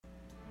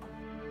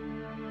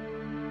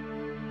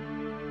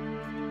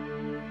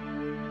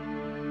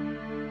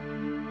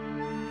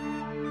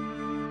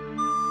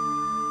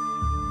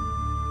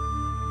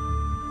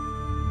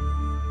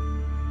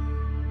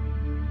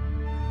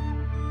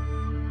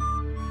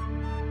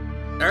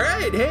All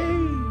right, hey,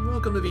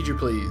 welcome to Feature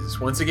Please.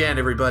 Once again,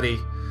 everybody,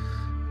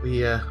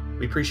 we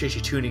appreciate you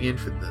tuning in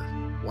for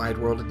the wide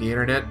world of the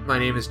internet. My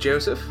name is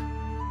Joseph.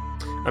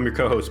 I'm your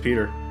co-host,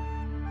 Peter.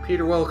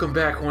 Peter, welcome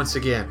back once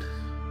again.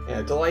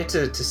 Yeah, delight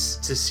to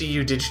see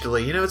you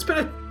digitally. You know, it's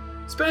been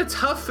a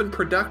tough and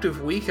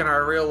productive week in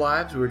our real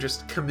lives. We were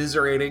just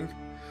commiserating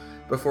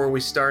before we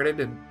started,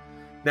 and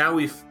now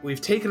we've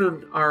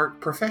taken our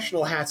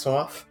professional hats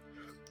off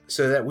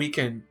so that we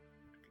can,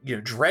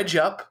 dredge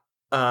up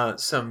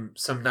some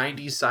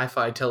 90s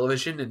sci-fi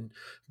television and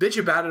bitch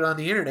about it on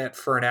the internet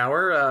for an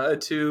hour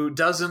to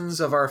dozens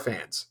of our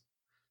fans.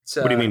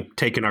 So, what do you mean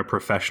taking our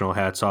professional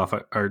hats off?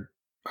 Are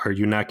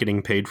you not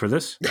getting paid for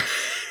this?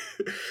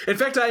 In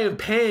fact, I am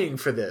paying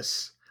for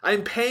this. I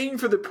am paying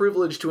for the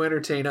privilege to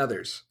entertain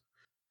others.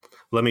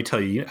 Let me tell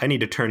you, I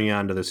need to turn you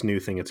on to this new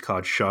thing. It's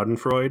called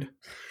Schadenfreude.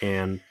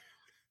 And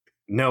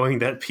knowing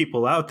that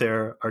people out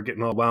there are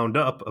getting all wound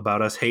up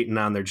about us hating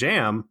on their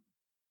jam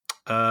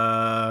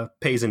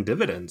pays in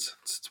dividends.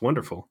 It's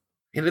wonderful.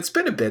 And it's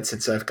been a bit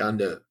since I've gone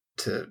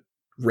to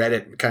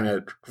Reddit and kind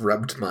of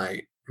rubbed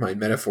my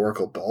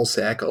metaphorical ball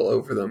sack all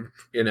over them.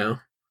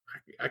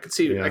 I can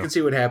see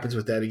what happens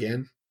with that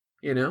again.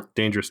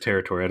 Dangerous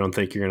territory. I don't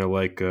think you're gonna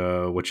like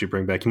what you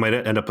bring back. You might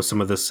end up with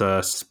some of this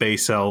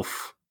space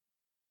elf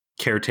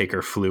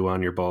caretaker flu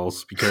on your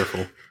balls. Be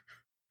careful.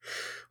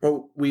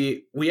 Well,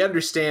 we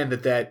understand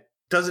that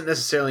doesn't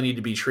necessarily need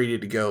to be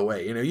treated to go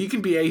away. You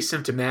can be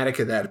asymptomatic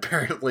of that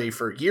apparently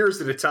for years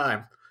at a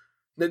time.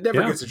 That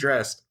never gets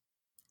addressed.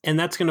 And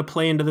that's going to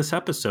play into this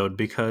episode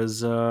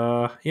because,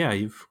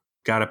 you've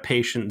got a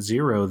patient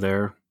zero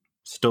there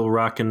still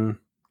rocking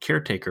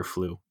caretaker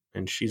flu.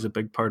 And she's a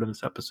big part of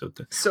this episode.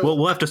 So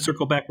we'll have to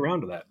circle back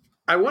around to that.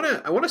 I want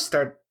to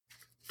start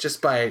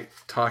just by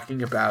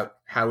talking about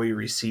how we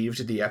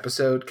received the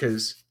episode,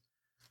 because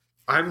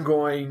I'm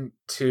going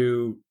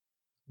to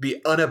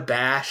be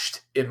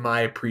unabashed in my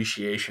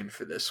appreciation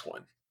for this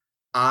one.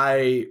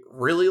 I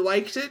really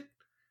liked it,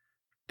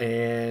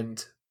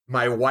 and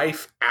my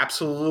wife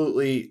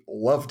absolutely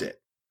loved it.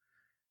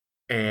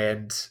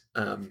 And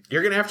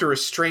you're going to have to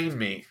restrain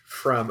me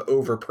from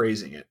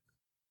overpraising it.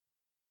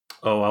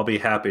 Oh, I'll be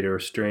happy to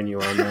restrain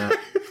you on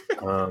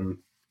that.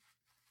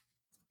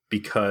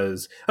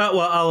 Because,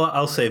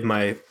 I'll save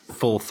my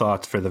full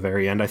thoughts for the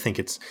very end. I think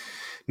it's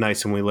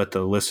nice when we let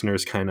the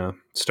listeners kind of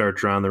start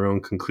drawing their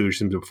own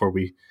conclusions before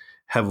we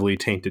heavily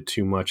taint it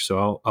too much.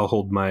 So I'll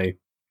hold my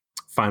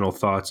final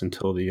thoughts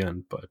until the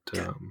end. But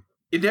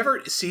it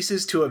never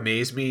ceases to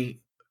amaze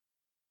me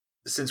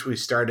since we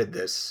started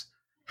this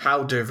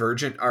how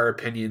divergent our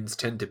opinions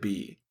tend to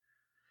be.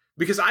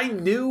 Because I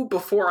knew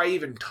before I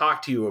even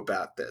talked to you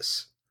about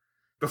this,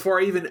 before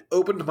I even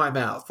opened my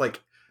mouth,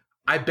 like,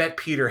 I bet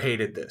Peter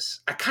hated this.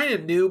 I kind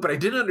of knew, but I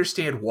didn't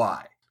understand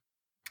why.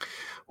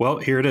 Well,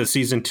 here it is,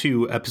 season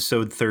 2,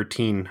 episode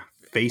 13,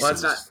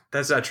 Faces. Well,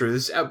 that's not true.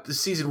 This is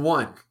season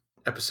 1,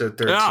 episode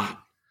 13.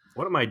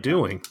 What am I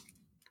doing?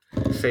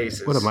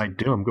 Faces. What am I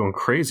doing? I'm going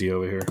crazy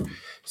over here.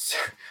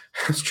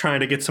 I was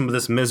trying to get some of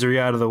this misery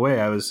out of the way.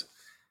 I was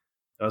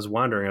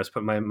wandering. I was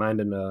putting my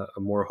mind in a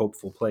more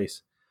hopeful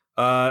place.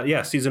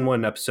 Season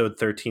 1, episode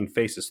 13,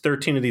 Faces.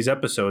 13 of these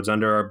episodes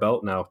under our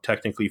belt now,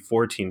 technically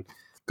 14.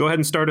 Go ahead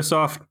and start us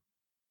off.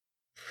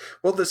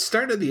 Well, the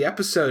start of the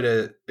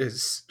episode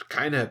is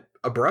kind of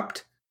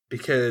abrupt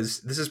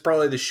because this is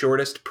probably the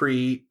shortest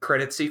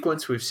pre-credit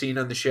sequence we've seen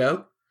on the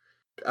show.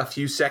 A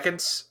few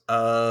seconds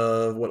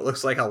of what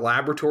looks like a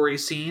laboratory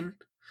scene,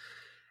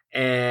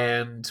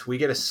 and we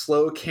get a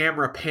slow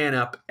camera pan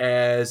up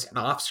as an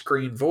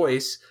off-screen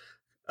voice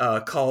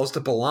calls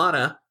to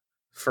B'Elanna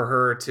for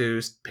her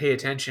to pay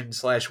attention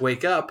 /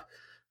 wake up.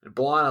 And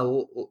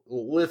B'Elanna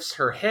lifts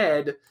her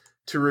head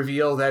to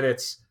reveal that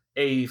it's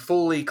a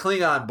fully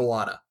Klingon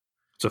B'Elanna.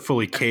 It's a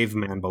fully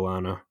caveman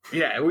B'Elanna.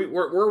 Yeah,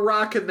 we're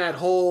rocking that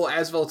whole,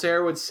 as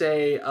Voltaire would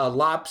say,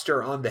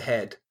 lobster on the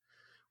head.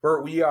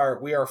 We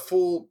are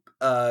full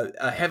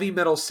a heavy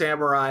metal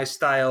samurai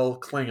style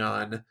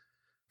Klingon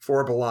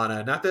for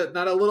B'Elanna.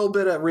 Not a little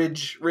bit of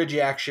ridge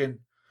action.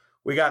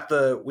 We have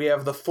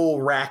the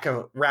full rack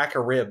of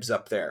ribs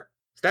up there.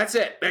 That's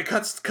it. It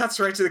cuts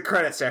right to the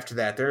credits after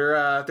that.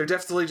 They're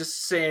definitely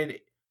just saying,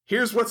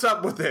 here's what's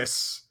up with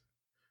this.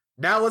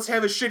 Now let's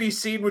have a shitty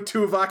scene with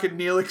Tuvok and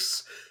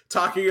Neelix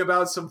talking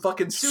about some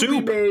fucking soup we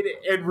made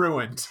and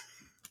ruined.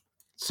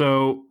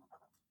 So,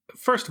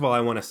 first of all, I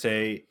want to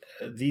say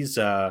these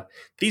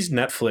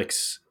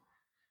Netflix,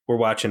 we're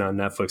watching on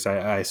Netflix.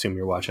 I assume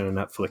you're watching on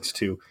Netflix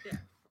too. Yeah.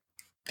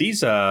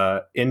 These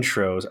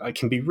intros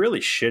can be really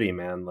shitty,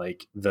 man.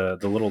 Like the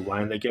little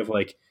line they give,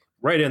 like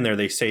right in there,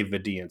 they say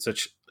Vidian.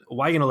 Such,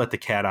 why are you gonna let the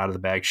cat out of the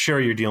bag? Sure,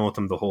 you're dealing with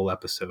them the whole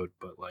episode,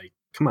 but like,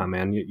 come on,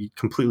 man. You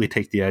completely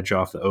take the edge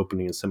off the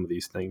opening of some of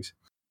these things.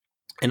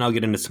 And I'll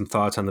get into some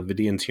thoughts on the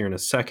Vidians here in a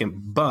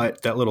second.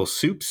 But that little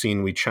soup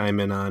scene we chime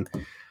in on,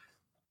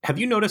 have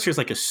you noticed there's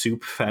like a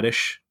soup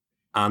fetish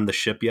on the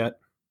ship yet?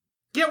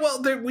 Yeah,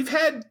 well, we've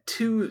had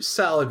 2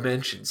 solid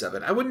mentions of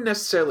it. I wouldn't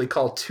necessarily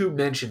call 2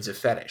 mentions a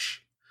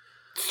fetish.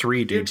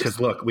 3, dude. Because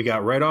look, we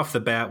got right off the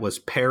bat was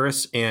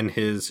Paris and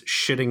his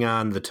shitting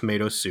on the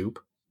tomato soup.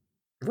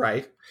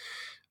 Right.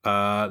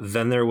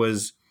 Then there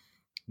was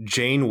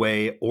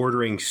Janeway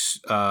ordering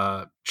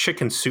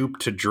chicken soup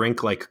to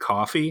drink like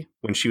coffee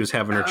when she was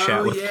having her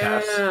chat with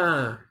Tess.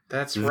 Yeah,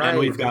 that's right. Then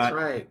we've got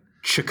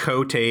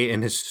Chakotay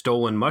and his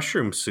stolen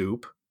mushroom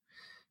soup.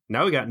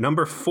 Now we got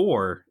number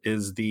 4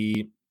 is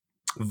the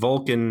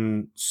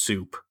Vulcan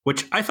soup,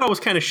 which I thought was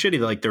kind of shitty.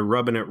 Like they're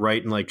rubbing it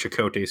right in like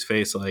Chakotay's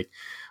face. Like,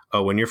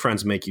 oh, when your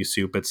friends make you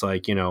soup, it's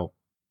like,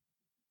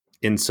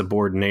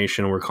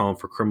 insubordination. We're calling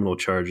for criminal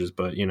charges,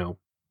 but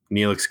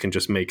Neelix can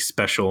just make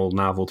special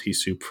novelty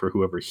soup for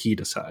whoever he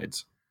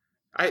decides.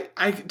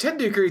 I tend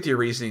to agree with your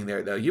reasoning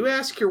there, though. You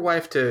ask your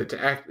wife to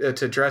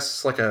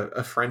dress like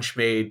a French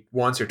maid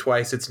once or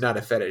twice, it's not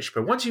a fetish.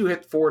 But once you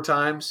hit 4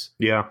 times,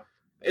 yeah,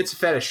 it's a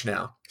fetish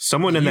now.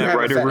 Someone in that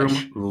writer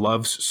room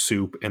loves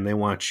soup, and they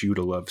want you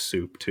to love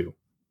soup too.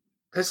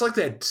 It's like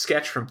that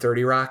sketch from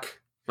 30 Rock.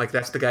 Like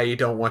that's the guy you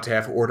don't want to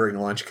have ordering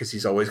lunch because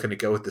he's always going to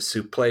go with the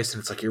soup place,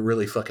 and it's like you're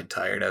really fucking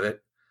tired of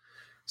it.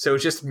 So it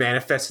just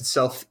manifests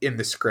itself in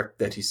the script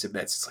that he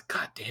submits. It's like,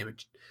 God damn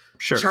it.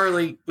 Sure.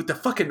 Charlie, with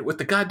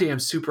the goddamn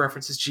soup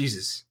references,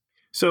 Jesus.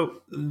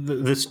 So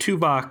this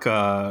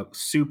Tuvok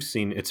soup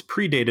scene, it's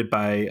predated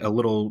by a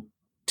little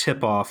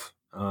tip-off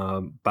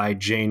by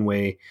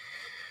Janeway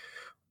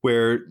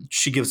where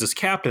she gives this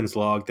captain's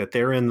log that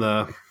they're in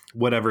the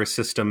whatever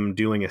system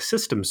doing a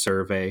system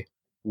survey,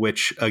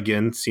 which,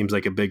 again, seems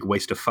like a big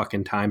waste of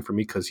fucking time for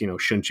me because,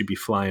 shouldn't you be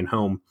flying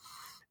home?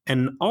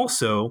 And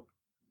also,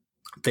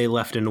 they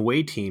left an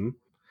away team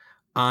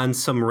on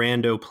some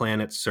rando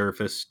planet's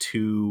surface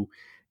to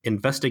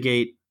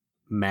investigate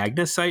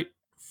magnesite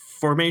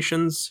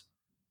formations.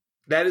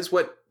 That is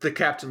what the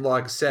captain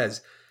log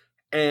says.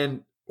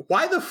 And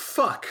why the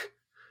fuck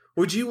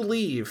would you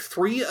leave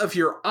 3 of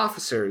your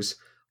officers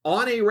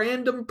on a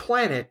random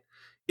planet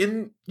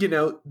in,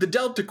 the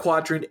Delta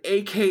Quadrant,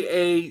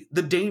 aka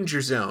the danger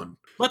zone?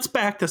 Let's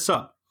back this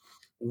up.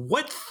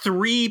 What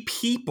 3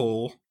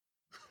 people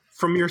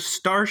from your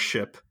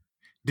starship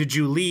did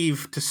you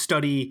leave to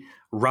study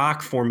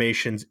rock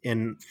formations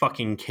in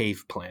fucking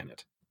Cave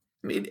Planet?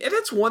 I mean, and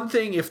that's one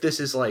thing if this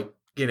is like,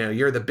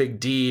 you're the big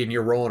D and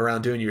you're rolling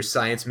around doing your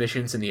science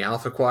missions in the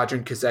Alpha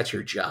Quadrant because that's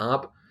your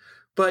job.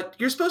 But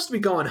you're supposed to be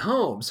going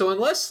home. So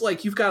unless,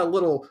 you've got a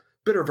little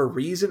bit of a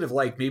reason of,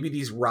 maybe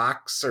these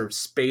rocks are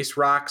space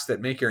rocks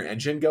that make your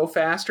engine go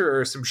faster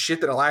or some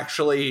shit that'll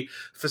actually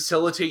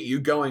facilitate you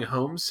going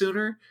home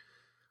sooner,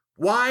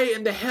 why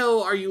in the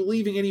hell are you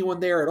leaving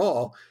anyone there at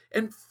all?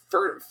 And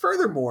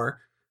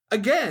furthermore,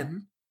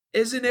 again,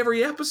 as in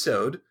every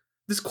episode,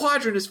 this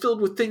quadrant is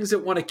filled with things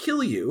that want to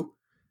kill you.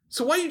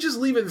 So why are you just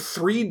leaving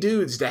 3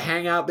 dudes to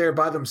hang out there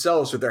by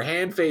themselves with their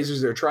hand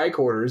phasers, their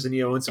tricorders,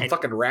 and some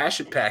fucking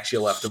ration packs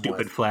you left them with?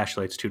 Stupid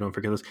flashlights, too. Don't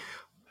forget those.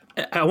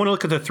 I want to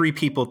look at the 3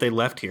 people they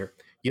left here.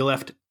 You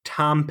left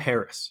Tom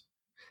Paris,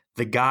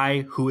 the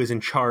guy who is in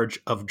charge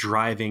of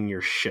driving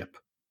your ship.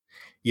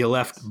 You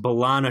left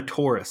B'Elanna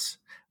Torres,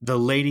 the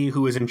lady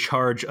who is in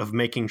charge of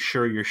making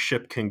sure your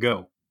ship can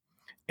go.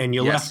 And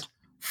you left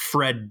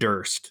Fred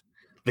Durst,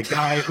 the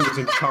guy who is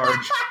in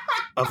charge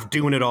of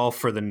doing it all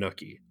for the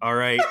Nookie. All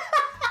right?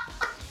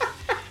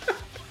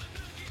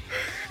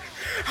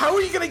 How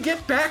are you going to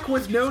get back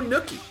with no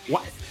Nookie?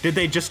 What? Did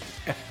they just...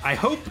 I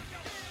hope,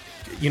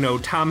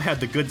 Tom had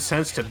the good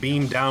sense to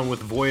beam down with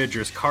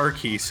Voyager's car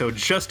key, so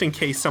just in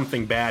case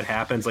something bad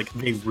happens,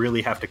 they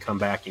really have to come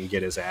back and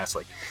get his ass.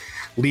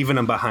 Leaving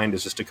him behind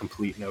is just a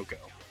complete no-go.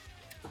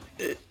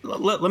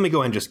 Let me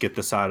go ahead and just get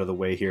this out of the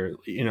way here.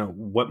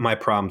 What my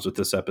problems with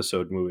this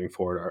episode moving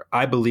forward are.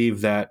 I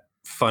believe that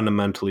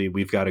fundamentally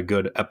we've got a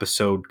good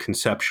episode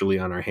conceptually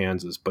on our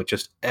hands, but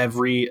just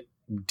every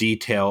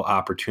detail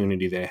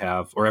opportunity they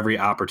have, or every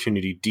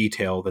opportunity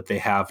detail that they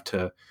have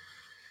to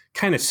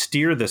kind of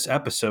steer this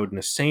episode in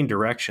a sane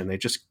direction, they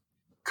just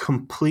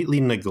completely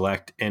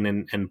neglect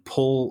and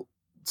pull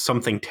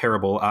something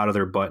terrible out of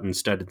their butt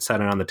instead and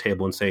set it on the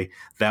table and say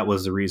that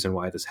was the reason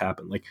why this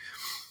happened.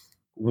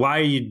 Why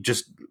are you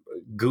just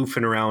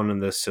goofing around in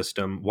this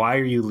system? Why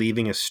are you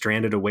leaving a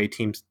stranded away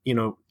team?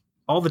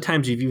 All the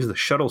times you've used the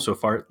shuttle so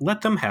far,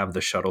 let them have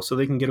the shuttle so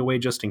they can get away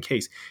just in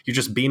case. You're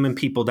just beaming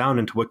people down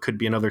into what could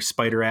be another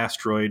spider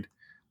asteroid,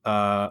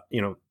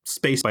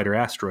 space spider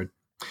asteroid.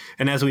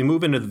 And as we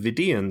move into the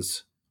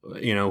Vidians,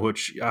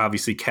 which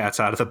obviously cat's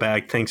out of the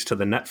bag thanks to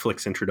the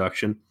Netflix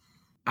introduction,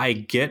 I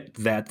get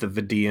that the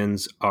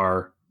Vidians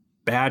are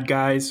bad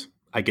guys.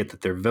 I get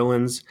that they're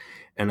villains.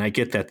 And I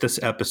get that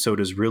this episode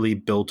is really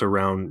built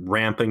around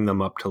ramping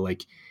them up to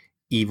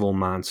evil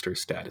monster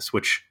status,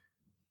 which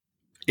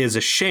is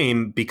a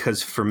shame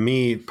because for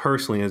me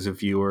personally as a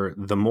viewer,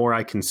 the more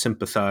I can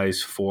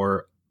sympathize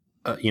for,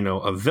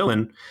 a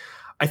villain,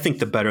 I think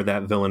the better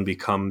that villain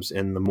becomes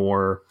and the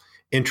more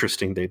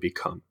interesting they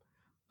become.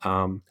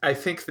 I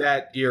think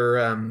that you're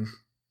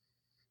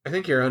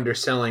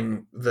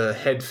underselling the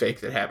head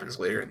fake that happens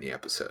later in the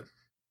episode,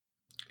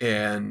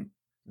 and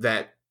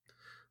that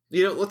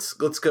let's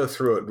go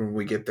through it when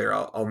we get there.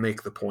 I'll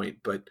make the point,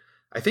 but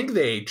I think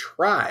they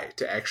try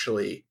to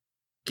actually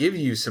give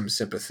you some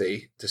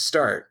sympathy to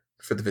start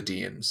for the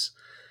Vidians,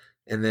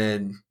 and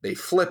then they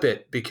flip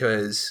it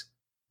because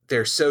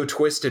they're so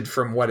twisted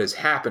from what has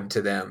happened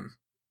to them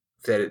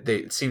that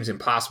it seems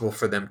impossible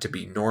for them to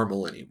be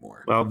normal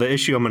anymore. Well, the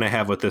issue I'm going to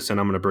have with this, and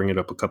I'm going to bring it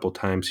up a couple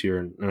times here,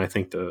 and I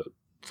think the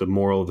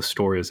moral of the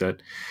story is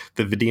that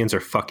the Vidians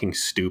are fucking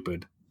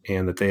stupid,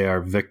 and that they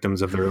are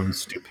victims of their own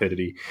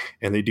stupidity,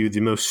 and they do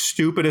the most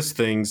stupidest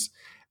things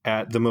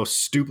at the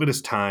most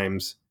stupidest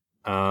times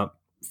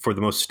for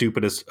the most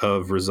stupidest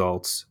of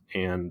results,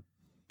 and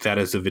that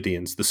is the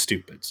Vidians, the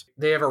stupids.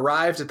 They have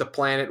arrived at the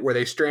planet where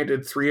they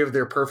stranded 3 of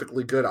their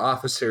perfectly good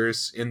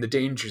officers in the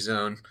danger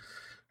zone.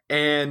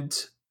 And,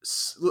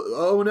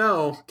 oh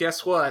no,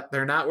 guess what?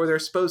 They're not where they're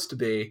supposed to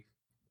be.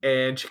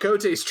 And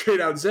Chakotay straight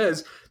out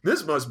says,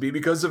 this must be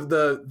because of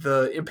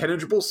the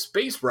impenetrable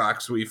space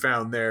rocks we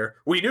found there.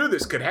 We knew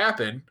this could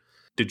happen.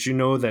 Did you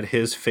know that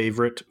his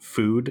favorite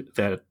food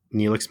that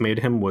Neelix made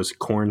him was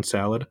corn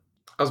salad?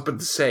 I was about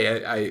to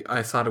say,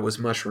 I thought it was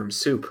mushroom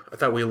soup. I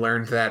thought we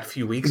learned that a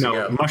few weeks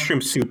ago. No,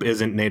 mushroom soup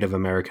isn't Native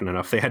American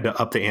enough. They had to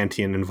up the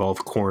ante and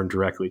involve corn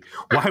directly.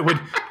 Why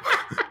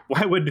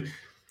would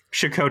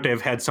Chakotay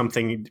have had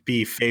something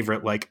be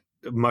favorite like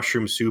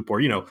mushroom soup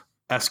or,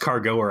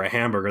 escargot or a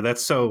hamburger?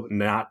 That's so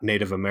not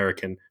Native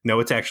American. No,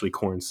 it's actually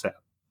corn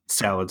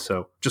salad.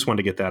 So just wanted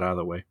to get that out of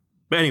the way.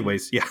 But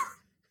anyways, yeah.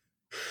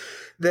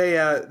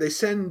 They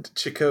send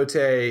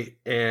Chakotay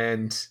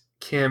and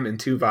Kim and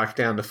Tuvok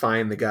down to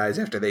find the guys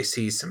after they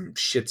see some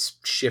shit's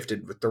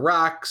shifted with the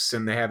rocks,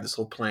 and they have this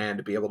whole plan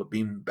to be able to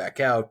beam them back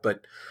out.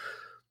 But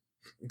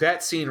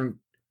that scene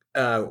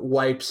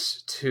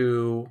wipes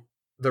to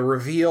the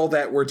reveal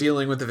that we're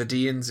dealing with the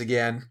Vidians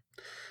again,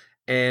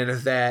 and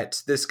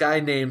that this guy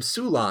named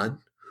Sulan,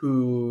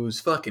 who's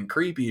fucking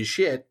creepy as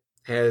shit,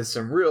 has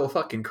some real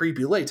fucking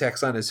creepy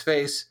latex on his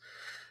face,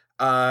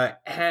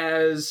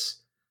 has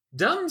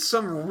done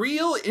some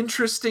real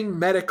interesting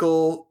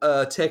medical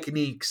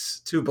techniques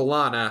to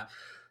B'Elanna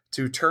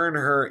to turn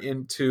her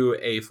into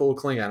a full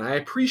Klingon. I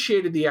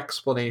appreciated the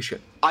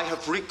explanation. I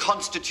have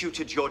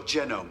reconstituted your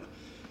genome.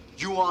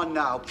 You are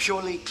now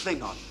purely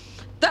Klingon.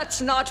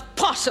 That's not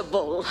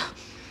possible.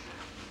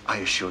 I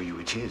assure you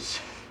it is.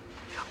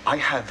 I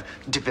have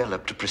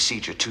developed a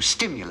procedure to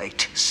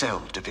stimulate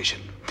cell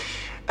division.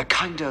 A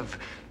kind of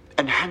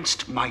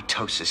enhanced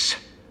mitosis.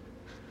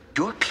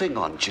 Your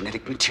Klingon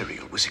genetic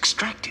material was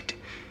extracted.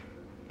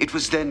 It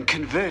was then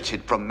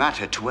converted from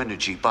matter to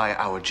energy by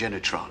our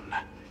Genetron.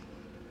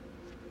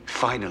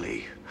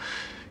 Finally,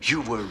 you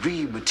were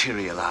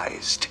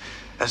rematerialized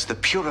as the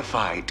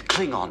purified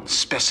Klingon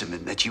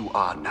specimen that you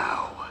are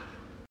now.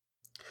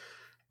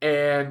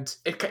 And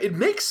it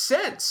makes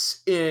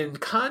sense in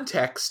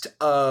context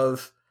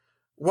of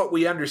what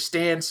we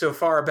understand so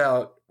far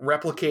about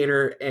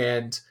replicator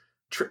and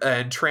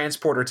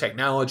transporter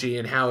technology,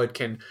 and how it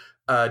can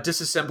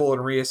disassemble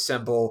and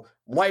reassemble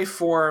life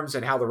forms,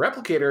 and how the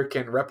replicator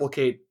can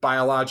replicate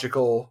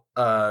biological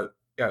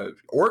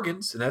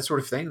organs and that sort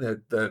of thing.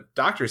 The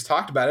doctors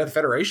talked about it. The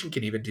Federation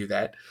can even do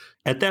that.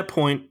 At that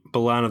point,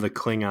 B'Elanna the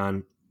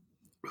Klingon,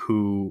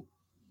 who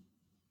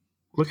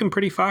looking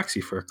pretty foxy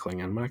for a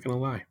Klingon, I'm not going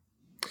to lie.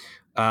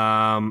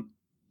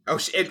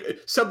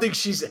 Something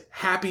she's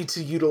happy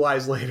to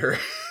utilize later.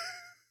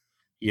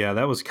 Yeah,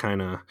 that was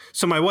kind of...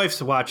 So my wife's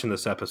watching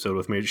this episode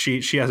with me.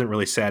 She hasn't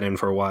really sat in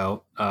for a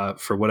while.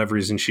 For whatever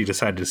reason, she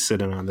decided to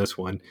sit in on this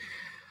one.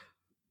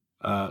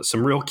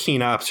 Some real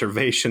keen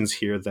observations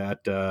here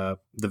that the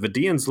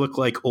Vidians look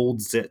like old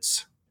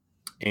zits.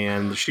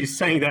 And she's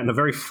saying that in a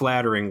very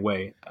flattering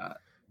way.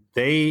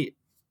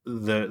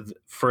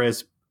 For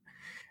as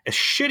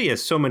shitty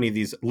as so many of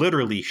these,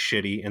 literally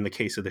shitty in the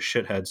case of the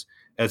shitheads,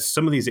 as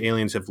some of these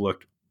aliens have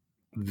looked,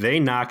 they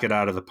knock it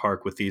out of the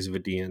park with these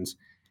Vidians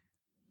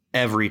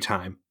every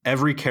time.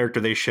 Every character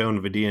they show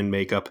in Vidian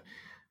makeup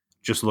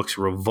just looks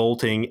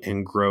revolting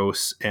and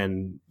gross,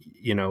 and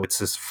it's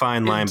this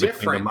fine line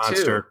between the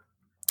monster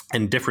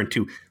and different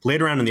too.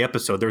 Later on in the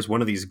episode, there's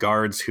one of these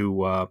guards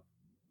who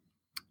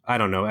I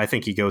don't know, I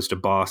think he goes to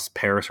boss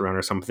Paris around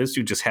or something. This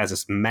dude just has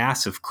this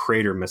massive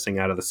crater missing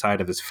out of the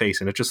side of his face,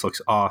 and it just looks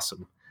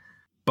awesome.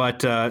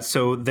 But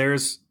so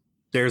there's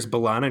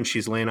B'Elanna, and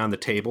she's laying on the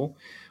table.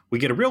 We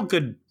get a real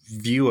good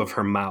view of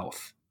her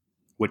mouth,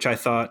 which I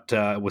thought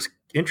was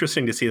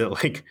interesting to see,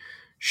 that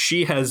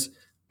she has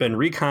been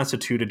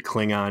reconstituted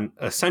Klingon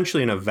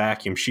essentially in a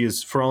vacuum. She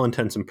is, for all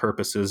intents and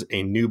purposes,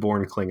 a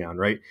newborn Klingon,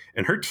 right?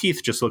 And her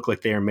teeth just look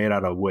like they are made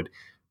out of wood.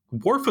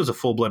 Worf was a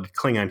full-blooded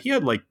Klingon. He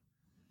had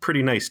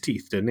pretty nice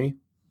teeth, didn't he?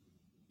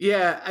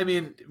 Yeah, I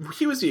mean,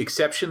 he was the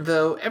exception,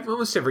 though.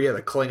 Almost every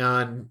other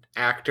Klingon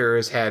actor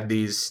has had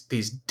these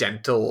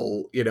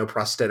dental,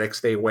 prosthetics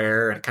they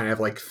wear and kind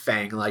of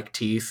fang-like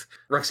teeth.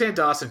 Roxann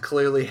Dawson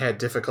clearly had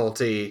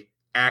difficulty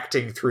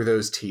acting through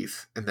those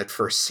teeth in that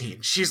first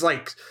scene. She's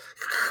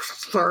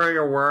slurring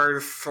her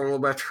words a little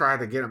bit, trying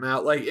to get them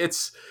out.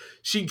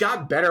 She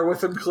got better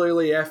with them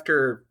clearly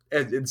after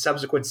in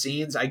subsequent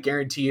scenes. I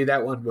guarantee you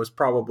that one was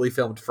probably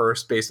filmed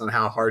first based on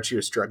how hard she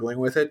was struggling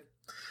with it.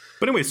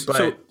 But anyways,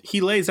 so he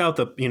lays out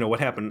what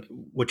happened.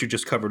 What you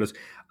just covered is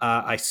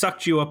I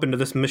sucked you up into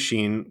this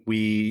machine.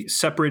 We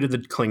separated the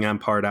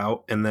Klingon part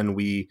out, and then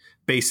we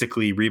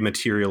basically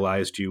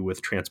rematerialized you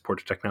with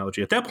transporter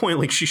technology. At that point,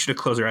 like, she should have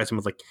closed her eyes and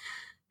was like,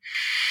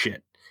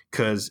 shit.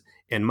 Because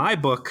in my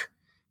book,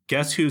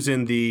 guess who's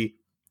in the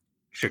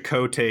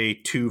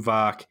Chakotay,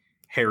 Tuvok,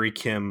 Harry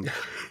Kim,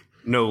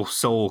 No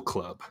Soul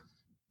Club?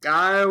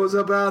 I was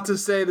about to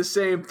say the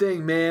same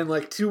thing, man.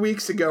 Like 2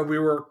 weeks ago, we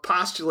were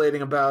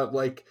postulating about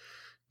like,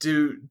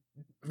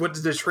 what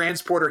did the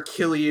transporter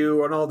kill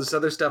you and all this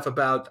other stuff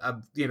about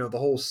the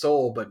whole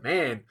soul. But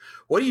man,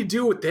 what do you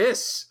do with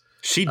this?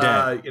 She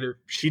dead.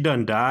 She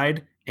done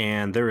died,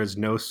 and there is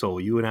no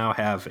soul. You now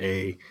have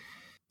a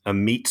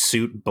meat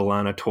suit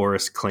B'Elanna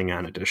Torres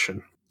Klingon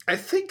edition. I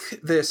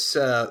think this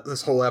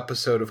whole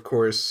episode, of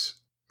course,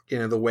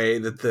 the way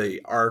that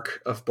the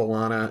arc of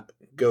B'Elanna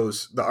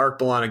goes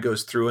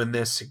through in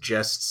this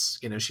suggests,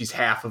 she's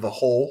half of a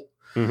whole.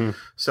 Mm-hmm.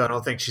 So I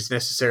don't think she's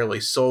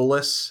necessarily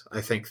soulless. I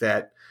think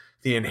that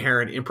the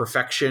inherent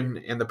imperfection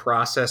in the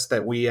process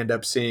that we end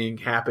up seeing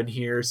happen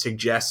here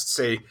suggests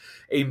a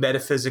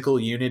metaphysical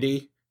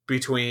unity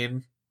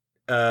between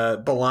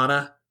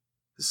B'Elanna's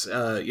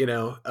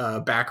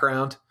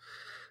background.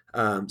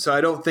 So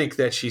I don't think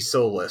that she's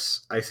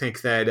soulless. I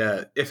think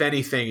that if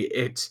anything,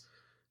 it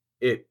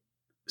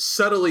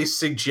subtly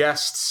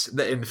suggests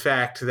that, in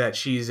fact, that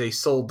she's a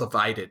soul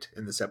divided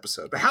in this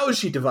episode. But how is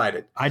she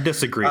divided? I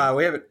disagree.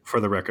 We have it for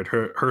the record.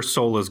 Her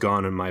soul is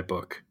gone in my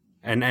book.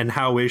 And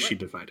how is she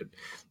divided?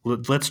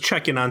 Let's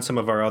check in on some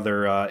of our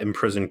other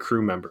imprisoned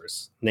crew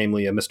members,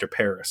 namely Mr.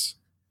 Paris.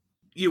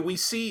 We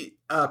see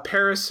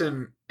Paris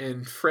and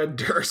Fred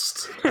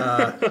Durst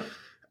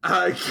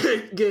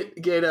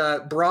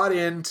get brought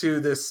into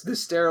this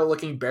sterile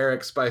looking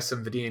barracks by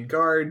some Vidian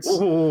guards.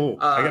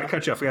 I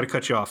gotta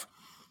cut you off.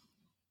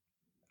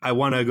 I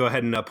want to go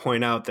ahead and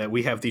point out that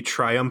we have the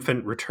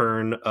triumphant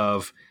return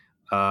of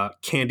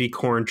Candy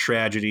Corn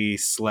Tragedy /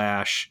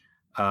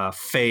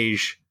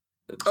 Phage.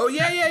 Oh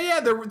yeah.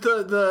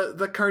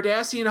 The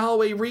Cardassian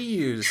hallway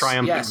reuse.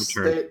 Triumphant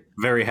return.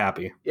 Very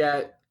happy.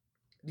 Yeah.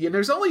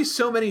 There's only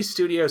so many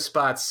studio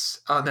spots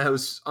on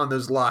those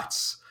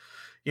lots,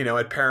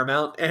 at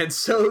Paramount, and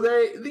so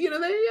they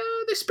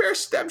spare.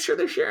 I'm sure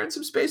they're sharing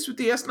some space with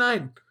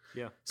DS9.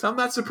 Yeah. So I'm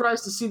not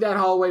surprised to see that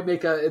hallway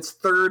make its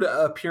third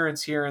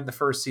appearance here in the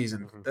first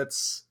season. Mm-hmm.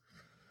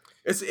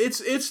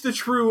 It's the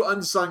true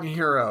unsung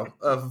hero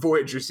of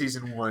Voyager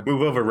season 1.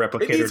 Move over,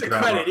 replicator. It needs a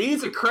credit. It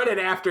needs a credit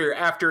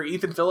after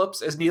Ethan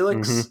Phillips as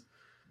Neelix.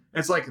 Mm-hmm.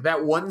 It's like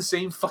that one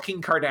same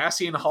fucking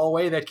Cardassian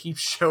hallway that keeps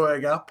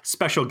showing up.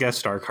 Special guest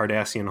star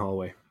Cardassian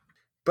hallway.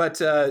 But,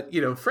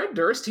 Fred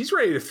Durst, he's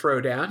ready to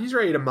throw down. He's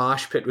ready to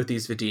mosh pit with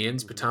these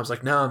Vidians. But Tom's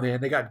like, no, man,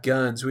 they got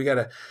guns. We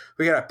gotta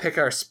pick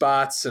our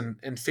spots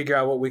and figure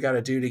out what we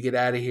gotta do to get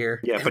out of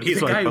here. Yeah, and but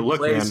he's like, but look,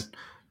 man,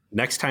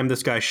 next time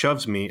this guy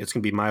shoves me, it's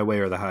going to be my way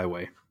or the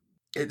highway.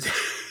 It's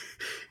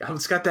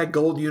got that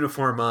gold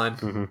uniform on.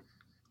 Mm-hmm.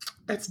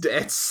 It's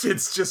just,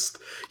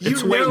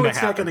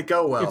 it's not going to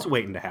go well. It's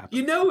waiting to happen.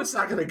 It's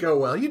not going to go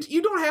well.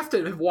 You don't have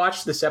to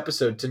watch this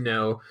episode to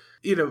know,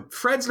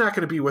 Fred's not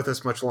going to be with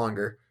us much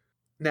longer.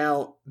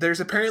 Now, there's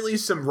apparently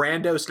some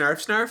rando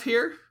snarf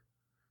here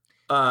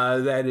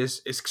that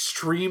is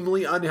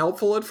extremely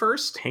unhelpful at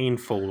first.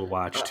 Painful to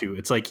watch, too.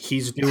 It's like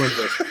he's doing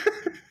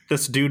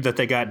this dude that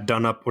they got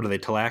done up. What are they,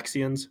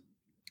 Talaxians?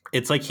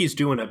 It's like he's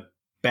doing a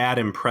bad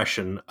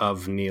impression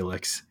of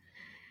Neelix,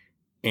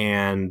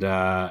 and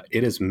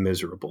it is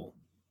miserable.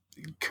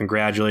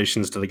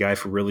 Congratulations to the guy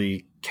for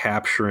really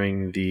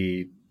capturing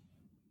the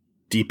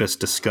deepest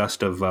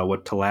disgust of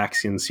what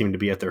Talaxians seem to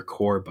be at their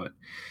core, but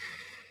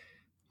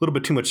a little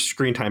bit too much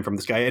screen time from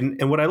this guy.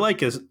 And what I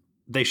like is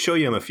they show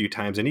you him a few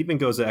times, and even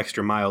goes the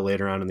extra mile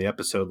later on in the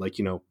episode, like,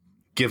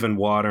 giving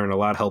water and a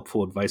lot of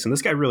helpful advice. And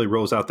this guy really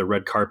rolls out the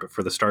red carpet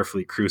for the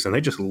Starfleet crews, and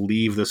they just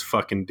leave this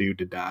fucking dude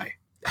to die.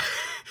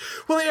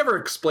 Well, they never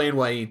explain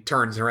why he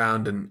turns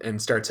around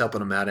and starts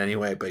helping him out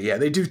anyway. But yeah,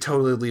 they do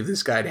totally leave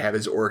this guy to have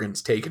his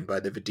organs taken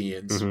by the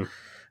Vidians.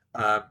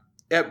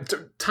 Mm-hmm.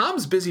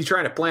 Tom's busy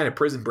trying to plan a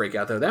prison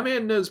breakout, though. That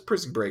man knows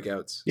prison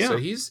breakouts. Yeah. So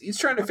he's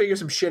trying to figure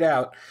some shit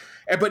out.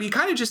 But he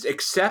kind of just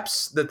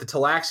accepts that the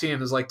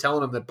Talaxian is like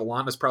telling him that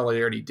B'Elanna's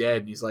probably already dead.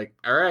 And he's like,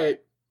 all right,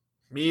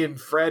 me and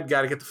Fred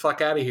got to get the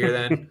fuck out of here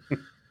then.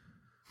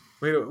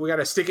 we got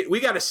to stick it. We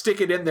got to stick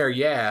it in there.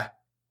 Yeah.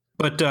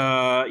 But,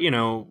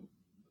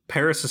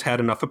 Paris has had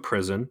enough of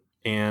prison,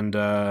 and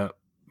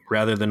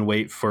rather than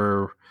wait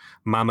for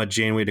Mama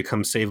Janeway to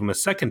come save him a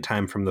second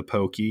time from the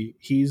pokey,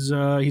 he's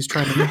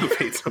trying to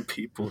motivate some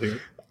people here.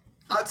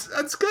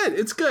 That's good.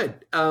 It's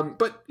good.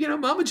 But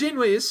Mama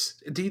Janeway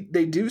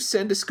they do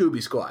send a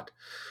Scooby Squad.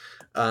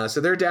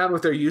 So they're down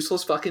with their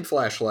useless fucking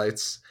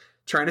flashlights,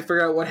 trying to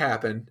figure out what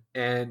happened,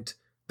 and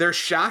they're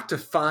shocked to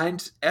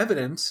find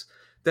evidence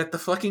that the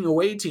fucking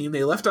away team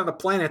they left on a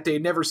planet they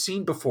had never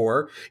seen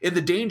before in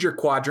the danger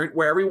quadrant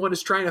where everyone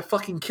is trying to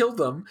fucking kill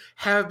them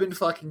have been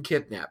fucking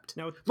kidnapped.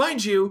 Now,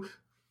 mind you,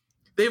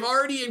 they've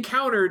already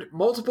encountered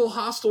multiple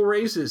hostile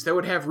races that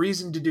would have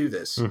reason to do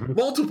this. Mm-hmm.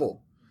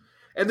 Multiple.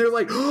 And they're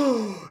like,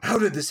 oh, how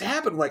did this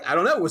happen? Like, I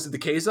don't know. Was it the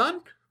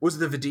Kazon? Was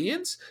it the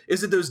Vidians?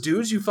 Is it those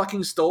dudes you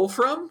fucking stole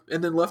from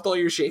and then left all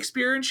your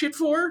Shakespeare and shit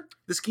for?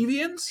 The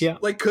Skeevians? Yeah.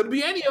 Like, could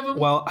be any of them.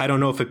 Well, I don't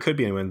know if it could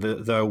be anyone.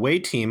 The away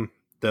team,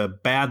 the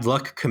Bad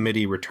Luck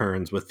Committee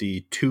returns with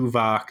the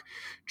Tuvok,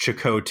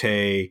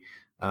 Chakotay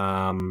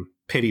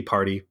pity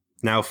party,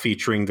 now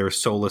featuring their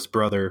soulless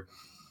brother.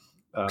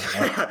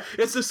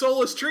 It's the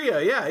soulless trio.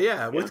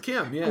 Yeah. With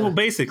Kim. Yeah. Well,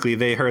 basically,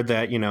 they heard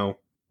that,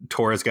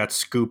 Torres got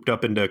scooped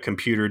up into a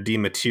computer,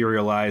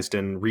 dematerialized,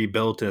 and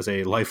rebuilt as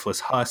a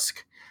lifeless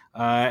husk.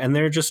 And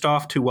they're just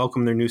off to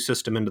welcome their new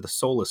system into the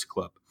Soulless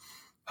Club.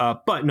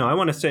 But no, I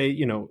want to say,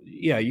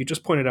 you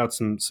just pointed out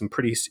some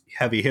pretty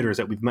heavy hitters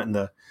that we've met in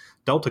the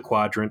Delta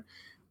Quadrant.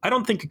 I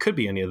don't think it could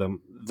be any of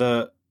them.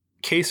 The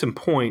case in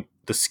point,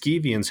 the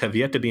Skeevians have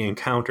yet to be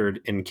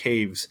encountered in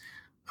caves.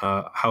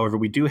 However,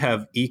 we do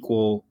have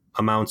equal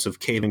amounts of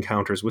cave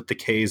encounters with the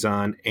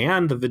Kazon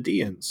and the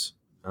Vidians.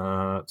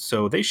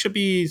 So they should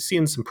be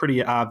seeing some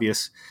pretty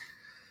obvious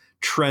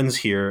trends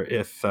here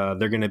if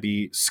they're going to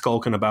be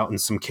skulking about in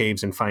some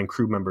caves and find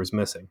crew members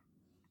missing.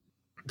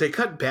 They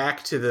cut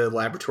back to the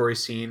laboratory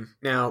scene.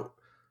 Now,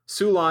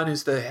 Sulan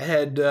is the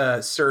head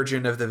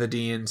surgeon of the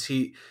Vidians.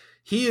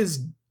 He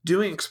is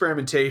doing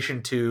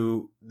experimentation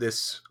to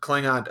this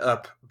Klingon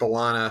up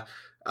B'Elanna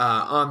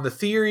on the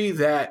theory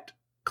that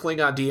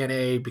Klingon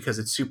DNA, because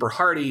it's super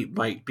hardy,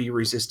 might be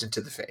resistant to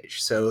the phage.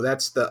 So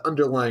that's the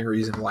underlying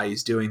reason why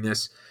he's doing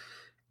this.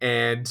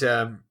 And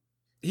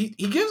he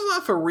gives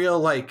off a real,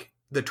 like,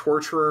 the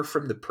torturer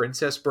from the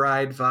Princess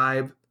Bride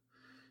vibe.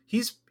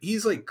 He's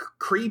like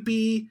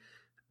creepy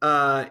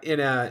in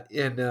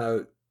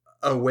a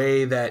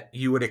way that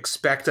you would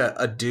expect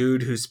a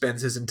dude who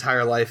spends his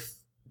entire life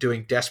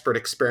doing desperate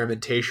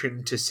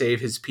experimentation to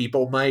save his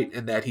people might,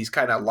 and that he's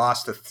kind of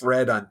lost the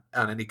thread on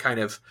any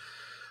kind of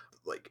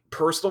like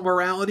personal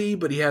morality,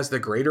 but he has the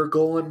greater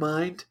goal in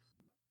mind.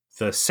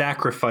 The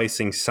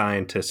sacrificing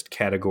scientist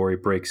category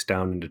breaks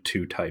down into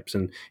two types.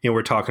 And,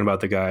 we're talking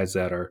about the guys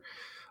that are,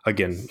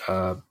 again,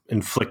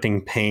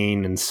 inflicting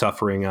pain and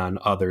suffering on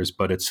others,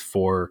 but it's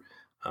for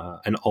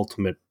an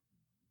ultimate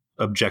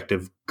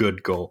objective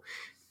good goal.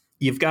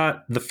 You've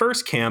got the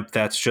first camp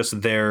that's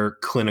just their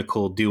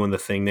clinical doing the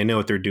thing. They know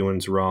what they're doing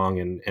is wrong,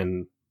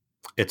 and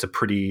it's a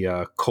pretty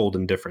cold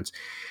indifference.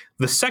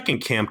 The second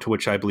camp, to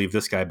which I believe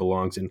this guy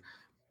belongs in,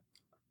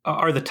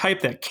 are the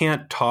type that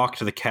can't talk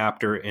to the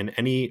captor in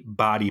any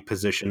body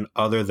position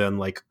other than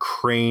like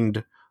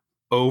craned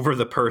over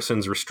the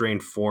person's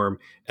restrained form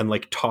and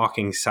like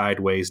talking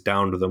sideways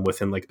down to them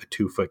within like a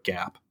 2-foot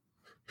gap.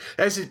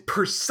 That's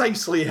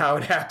precisely how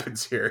it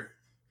happens here.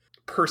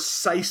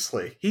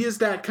 Precisely. He is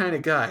that kind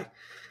of guy.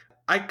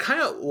 I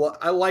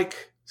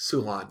like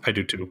Sulan. I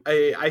do too.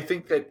 I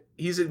think that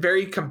he's a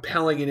very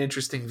compelling and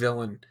interesting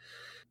villain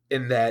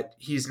in that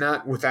he's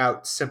not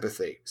without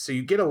sympathy. So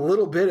you get a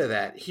little bit of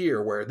that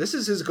here, where this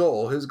is his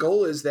goal. His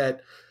goal is that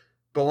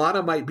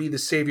B'Elanna might be the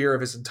savior of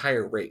his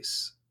entire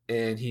race.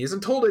 And he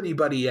hasn't told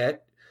anybody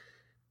yet,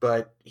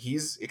 but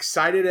he's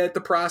excited at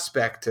the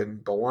prospect,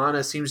 and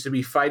B'Elanna seems to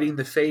be fighting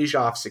the phage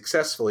off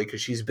successfully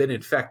because she's been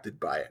infected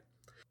by it.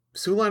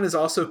 Sulan is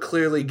also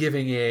clearly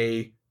giving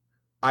a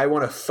I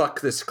want to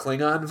fuck this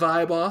Klingon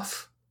vibe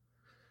off.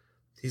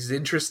 He's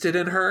interested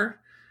in her,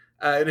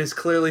 and is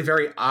clearly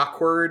very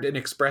awkward in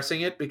expressing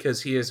it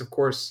because he is, of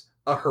course,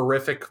 a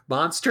horrific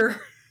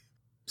monster.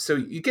 So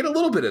you get a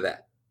little bit of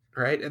that,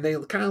 right? And they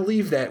kind of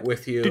leave that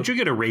with you. Did you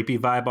get a rapey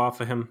vibe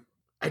off of him?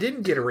 I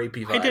didn't get a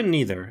rapey vibe. I didn't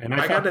either, and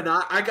I got an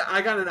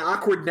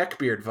awkward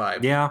neckbeard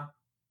vibe.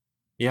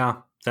 Yeah,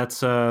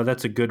 that's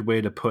a good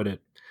way to put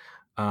it.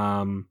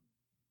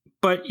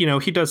 But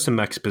he does some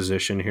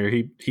exposition here.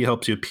 He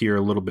helps you peer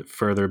a little bit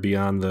further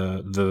beyond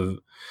the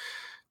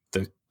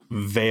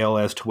veil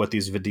as to what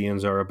these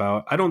Vidians are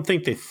about. I don't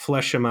think they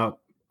flesh them out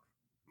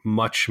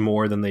much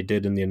more than they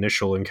did in the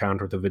initial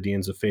encounter with the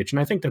Vidians of Phage, and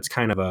I think that's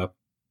kind of a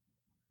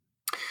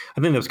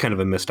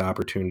missed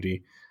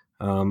opportunity.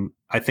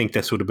 I think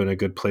this would have been a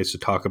good place to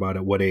talk about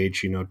at what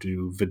age,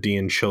 do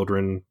Vidian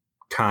children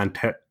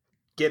contact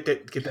get the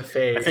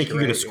phage. I think you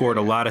could have scored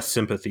a lot of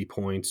sympathy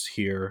points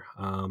here.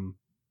 And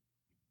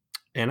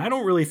I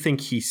don't really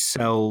think he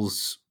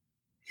sells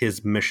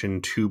his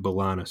mission to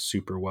B'Elanna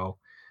super well.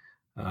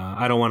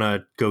 I don't want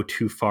to go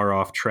too far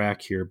off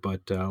track here,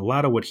 but a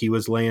lot of what he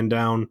was laying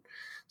down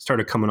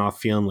started coming off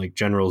feeling like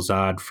General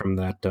Zod from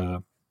that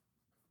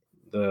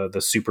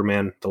the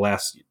Superman, the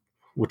last,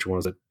 which one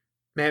was it?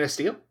 Man of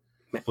Steel?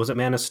 Was it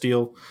Man of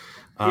Steel?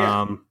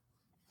 Yeah.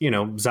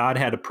 Zod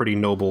had a pretty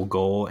noble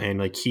goal, and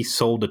like he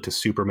sold it to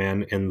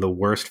Superman in the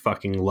worst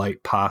fucking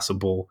light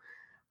possible.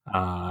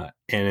 And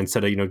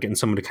instead of getting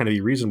someone to kind of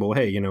be reasonable,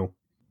 hey,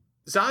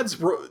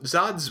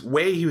 Zod's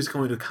way he was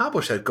going to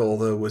accomplish that goal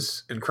though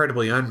was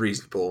incredibly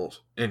unreasonable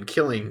and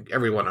killing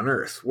everyone on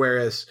Earth.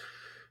 Whereas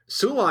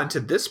Sulan to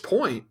this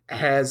point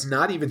has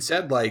not even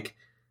said like,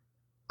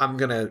 I'm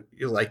gonna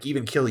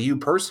even kill you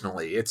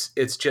personally.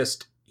 It's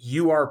just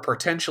you are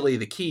potentially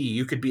the key.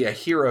 You could be a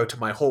hero to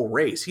my whole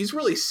race. He's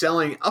really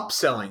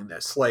upselling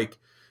this. Like,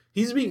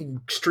 he's being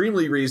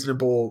extremely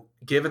reasonable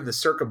given the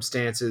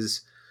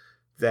circumstances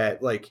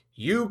that, like,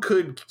 you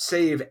could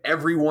save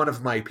every one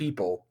of my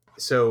people.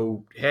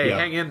 So, hey,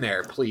 hang in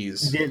there,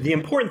 please. The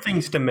important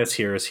things to miss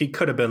here is he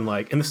could have been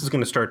like, and this is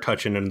going to start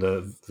touching on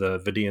the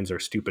Vidians are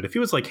stupid. If he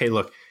was like, hey,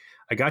 look,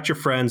 I got your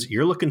friends.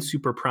 You're looking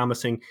super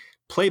promising.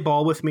 Play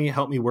ball with me.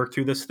 Help me work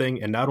through this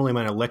thing. And not only am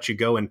I going to let you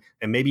go and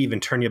maybe even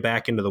turn you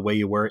back into the way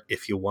you were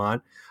if you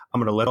want, I'm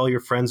going to let all your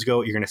friends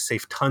go. You're going to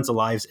save tons of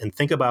lives. And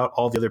think about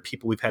all the other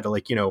people we've had to,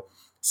 like,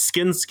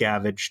 skin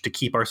scavenge to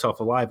keep ourselves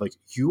alive. Like,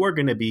 you are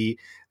going to be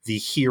the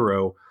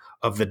hero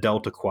of the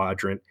Delta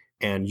Quadrant,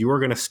 and you are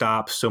going to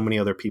stop so many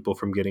other people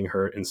from getting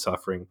hurt and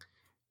suffering.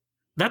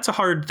 That's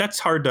hard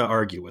to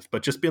argue with,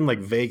 but just being like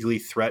vaguely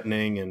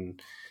threatening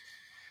and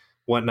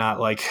whatnot,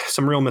 like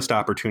some real missed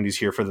opportunities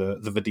here for the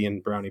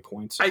Vidian brownie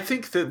points. I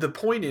think that the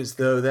point is,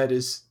 though, that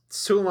is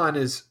Sulan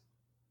is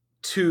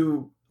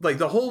too, like,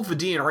 the whole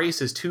Vidian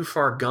race is too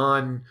far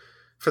gone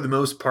for the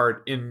most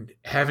part in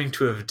having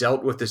to have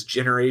dealt with this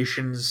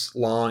generations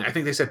long, I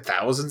think they said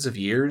thousands of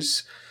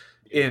years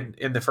in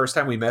the first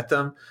time we met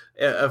them,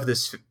 of the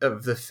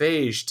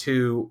phage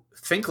to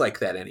think like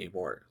that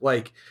anymore.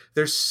 Like,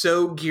 they're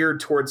so geared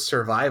towards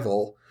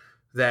survival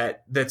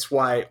that's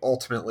why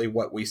ultimately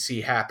what we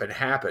see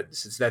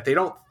happens. Is that they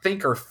don't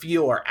think or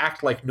feel or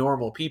act like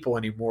normal people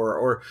anymore,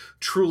 or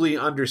truly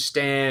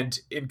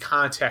understand in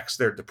context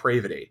their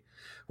depravity,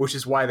 which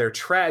is why they're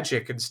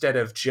tragic instead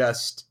of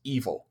just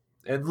evil,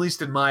 at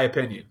least in my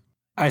opinion.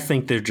 I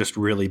think they're just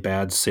really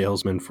bad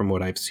salesmen from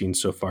what I've seen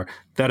so far.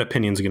 That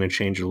opinion's going to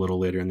change a little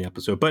later in the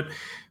episode. But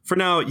for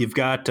now, you've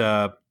got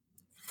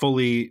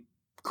fully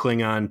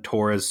Klingon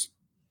Torres,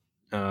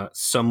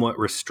 somewhat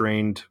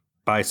restrained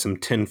by some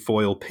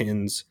tinfoil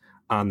pins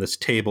on this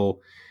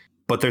table.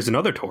 But there's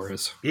another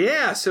Torres.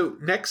 Yeah, so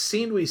next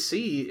scene we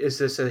see is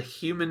this a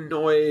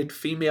humanoid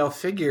female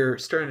figure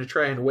starting to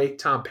try and wake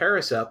Tom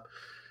Paris up.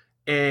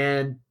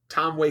 And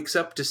Tom wakes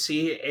up to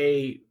see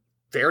a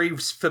very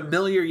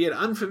familiar yet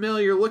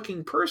unfamiliar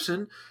looking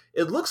person.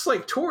 It looks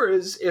like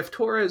Torres if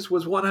Torres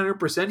was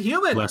 100%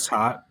 human. Less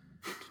hot.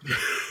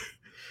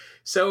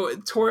 So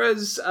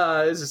Torres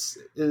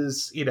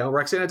is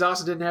Roxana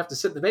Dawson didn't have to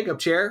sit in the makeup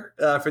chair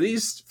for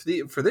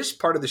this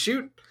part of the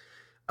shoot.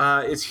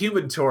 It's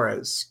human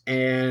Torres,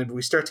 and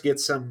we start to get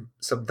some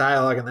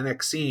dialogue in the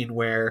next scene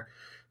where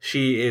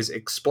she is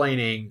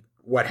explaining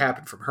what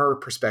happened from her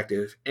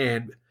perspective.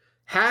 And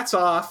hats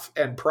off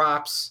and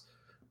props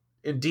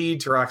indeed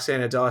to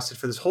Roxana Dawson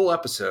for this whole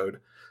episode,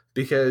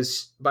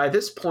 because by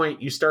this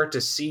point you start to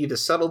see the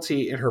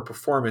subtlety in her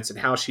performance and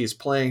how she is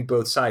playing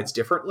both sides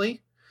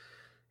differently,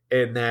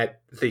 and that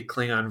the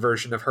Klingon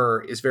version of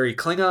her is very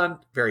Klingon,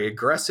 very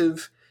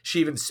aggressive. She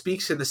even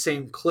speaks in the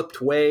same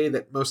clipped way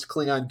that most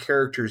Klingon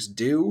characters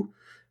do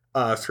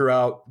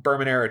throughout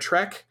Berman-era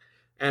Trek.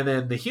 And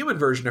then the human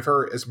version of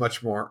her is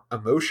much more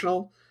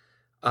emotional,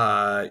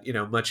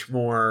 much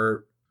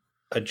more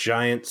a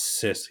giant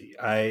sissy.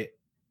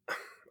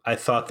 I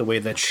thought the way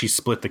that she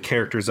split the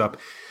characters up,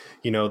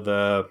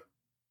 the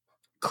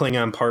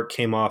Klingon part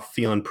came off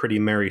feeling pretty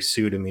Mary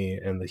Sue to me,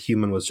 and the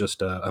human was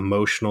just a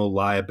emotional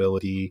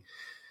liability,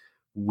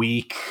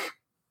 weak,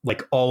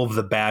 like all of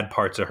the bad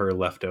parts of her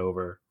left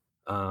over.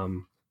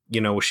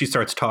 She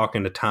starts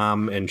talking to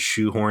Tom and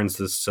shoehorns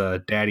this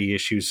daddy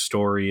issues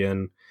story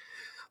in,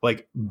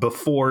 like,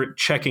 before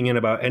checking in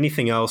about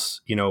anything else,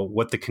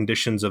 what the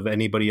conditions of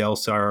anybody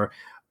else are,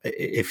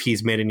 if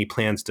he's made any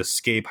plans to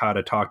escape, how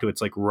to talk to it.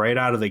 It's like right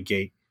out of the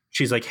gate.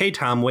 She's like, hey,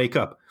 Tom, wake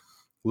up.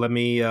 Let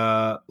me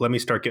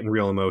start getting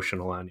real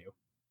emotional on you.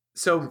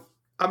 So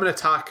I'm going to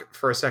talk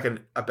for a second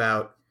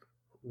about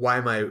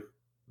why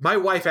my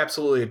wife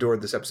absolutely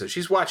adored this episode.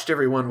 She's watched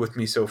every one with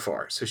me so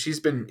far, so she's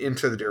been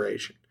into the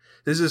duration.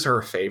 This is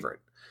her favorite.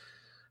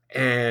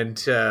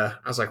 And I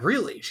was like,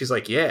 really? She's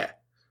like, yeah.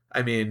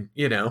 I mean,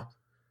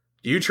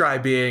 you try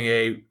being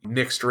a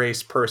mixed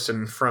race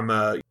person from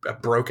a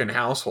broken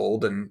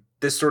household, and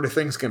this sort of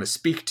thing's going to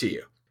speak to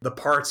you. The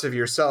parts of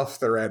yourself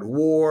that are at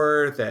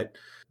war, that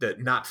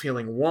not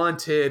feeling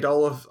wanted,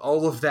 all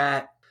of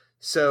that.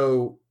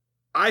 So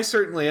I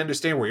certainly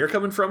understand where you're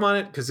coming from on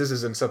it, because this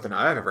isn't something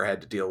I've ever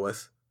had to deal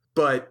with.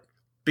 But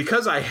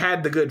because I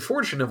had the good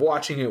fortune of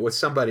watching it with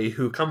somebody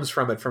who comes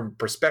from it from a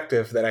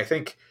perspective that I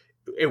think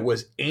it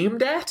was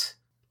aimed at,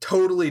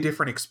 totally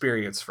different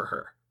experience for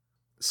her.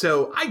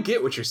 So I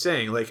get what you're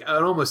saying. Like, it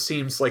almost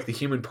seems like the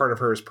human part of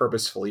her is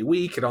purposefully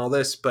weak and all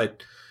this,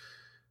 but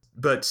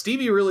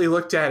Stevie really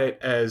looked at it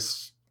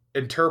as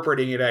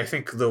interpreting it, I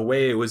think, the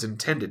way it was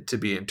intended to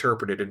be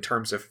interpreted, in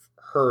terms of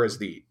her as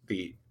the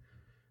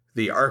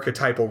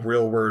archetypal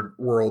real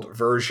world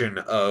version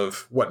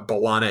of what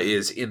B'Elanna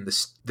is in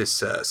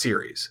this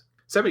series.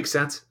 Does that make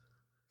sense?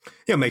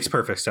 Yeah, it makes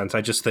perfect sense. I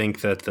just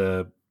think that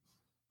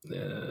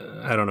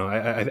I don't know.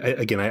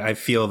 I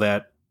feel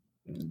that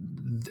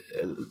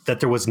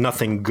there was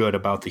nothing good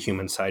about the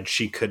human side.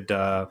 She could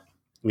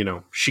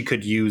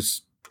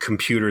use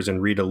computers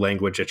and read a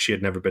language that she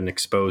had never been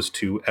exposed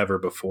to ever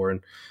before. And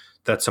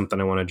that's something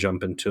I want to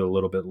jump into a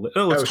little bit.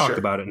 Let's talk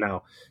about it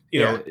now.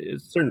 At a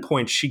certain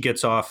point, she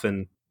gets off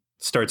and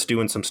starts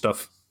doing some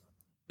stuff.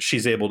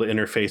 She's able to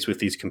interface with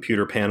these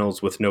computer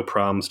panels with no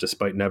problems,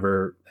 despite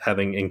never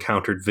having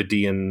encountered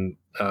Vidian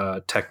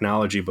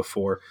technology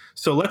before.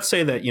 So let's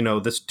say that,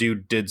 this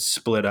dude did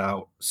split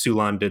out,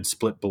 Sulan did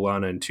split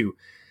B'Elanna in two.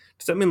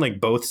 Does that mean like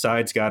both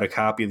sides got a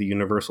copy of the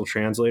Universal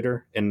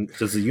Translator? And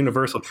does the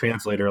Universal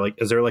Translator,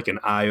 is there like an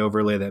eye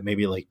overlay that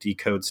maybe like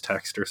decodes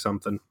text or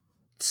something?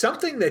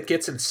 Something that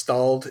gets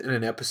installed in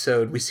an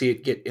episode, we see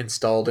it get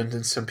installed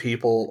into some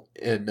people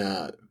in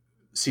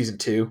season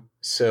 2.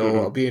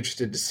 So I'll be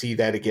interested to see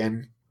that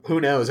again. Who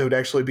knows? It would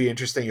actually be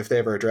interesting if they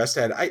ever addressed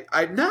that.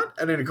 I'm not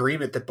in an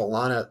agreement that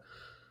B'Elanna,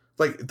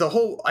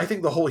 I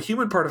think the whole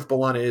human part of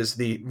B'Elanna is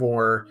the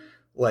more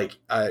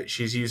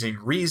she's using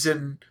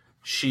reason.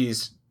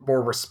 She's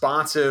more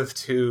responsive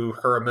to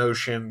her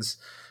emotions.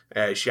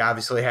 She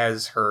obviously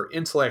has her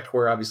intellect,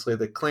 where obviously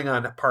the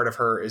Klingon part of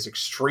her is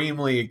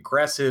extremely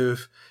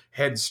aggressive,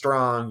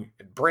 headstrong,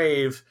 and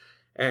brave.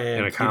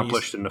 And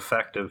accomplished and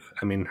effective.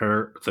 I mean,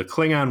 the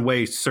Klingon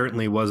way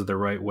certainly was the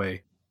right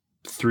way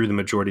through the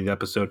majority of the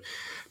episode.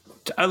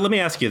 Let me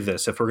ask you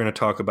this. If we're going to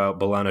talk about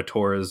B'Elanna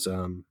Torres'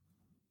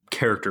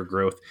 character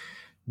growth,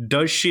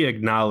 does she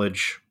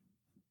acknowledge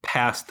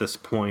past this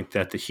point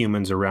that the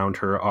humans around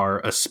her are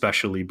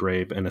especially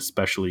brave and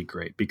especially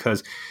great?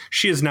 Because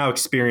she is now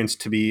experienced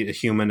to be a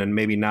human and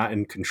maybe not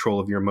in control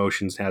of your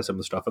emotions, has some of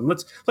the stuff. And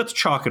let's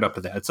chalk it up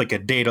to that. It's like a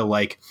data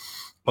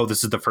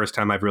this is the first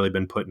time I've really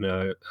been put in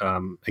a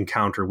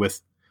encounter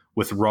with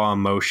raw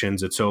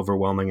emotions. It's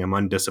overwhelming. I'm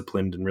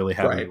undisciplined and really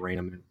having to rein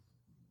them in.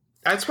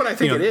 That's what I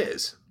think it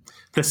is.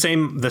 The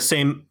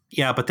same.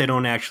 Yeah, but they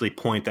don't actually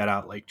point that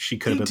out. Like she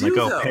could have been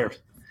Paris.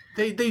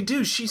 They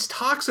do. She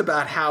talks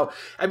about how,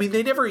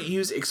 they never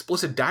use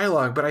explicit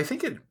dialogue, but I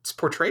think it's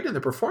portrayed in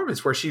the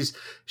performance where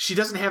she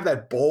doesn't have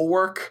that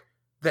bulwark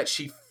that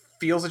she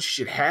feels that she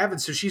should have, and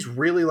so she's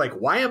really like,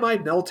 why am I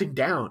melting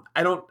down?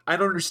 I don't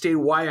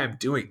understand why I'm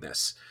doing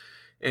this.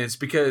 And it's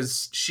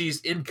because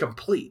she's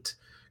incomplete.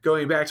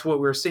 Going back to what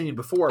we were saying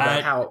before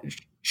about how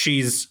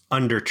she's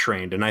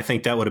undertrained, and I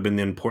think that would have been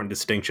the important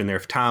distinction there.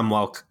 If Tom,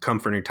 while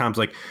comforting, Tom's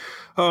like,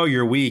 oh,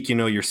 you're weak,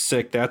 you're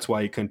sick, that's why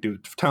you couldn't do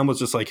it. If Tom was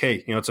just like,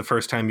 hey, it's the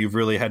first time you've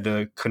really had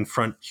to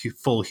confront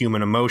full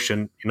human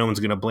emotion. No one's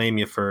going to blame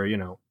you for,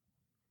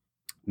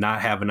 not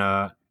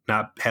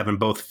having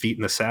both feet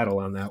in the saddle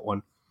on that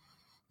one.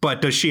 But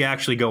does she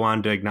actually go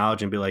on to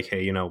acknowledge and be like,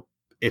 hey,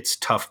 it's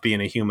tough being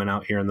a human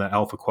out here in the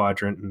Alpha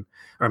Quadrant,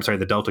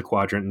 the Delta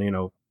Quadrant,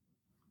 and,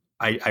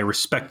 I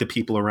respect the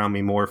people around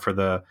me more for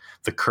the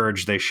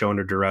courage they show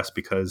under duress,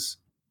 because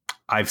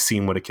I've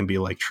seen what it can be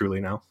like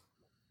truly now.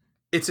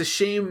 It's a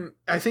shame.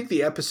 I think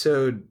the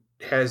episode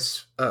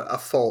has a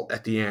fault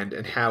at the end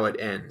and how it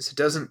ends. It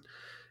doesn't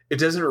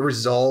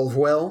resolve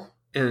well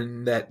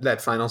in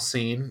that final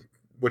scene,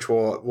 which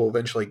we'll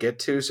eventually get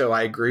to. So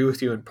I agree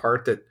with you in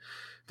part that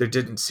they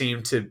didn't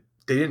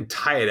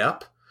tie it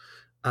up,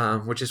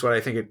 which is what I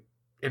think it,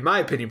 in my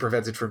opinion,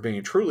 prevents it from being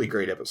a truly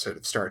great episode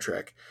of Star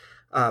Trek.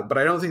 But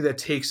I don't think that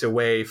takes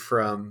away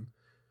from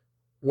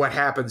what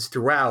happens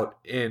throughout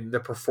in the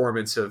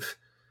performance of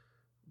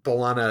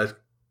B'Elanna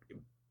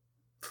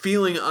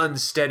feeling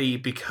unsteady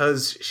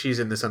because she's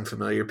in this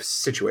unfamiliar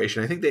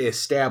situation. I think they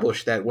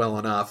established that well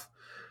enough.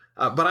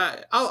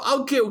 But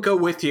I'll go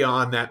with you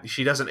on that.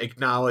 She doesn't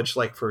acknowledge,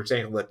 for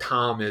example, that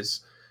Tom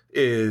is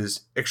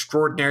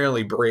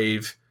extraordinarily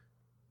brave,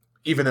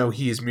 even though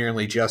he is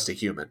merely just a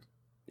human.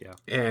 Yeah.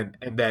 And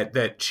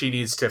that she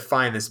needs to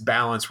find this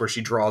balance where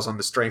she draws on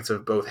the strengths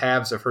of both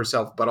halves of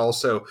herself, but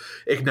also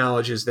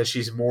acknowledges that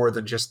she's more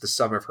than just the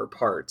sum of her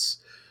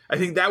parts. I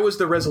think that was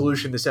the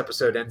resolution this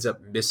episode ends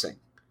up missing.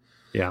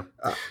 Yeah.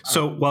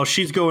 So while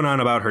she's going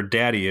on about her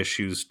daddy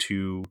issues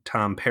to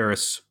Tom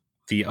Paris,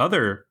 the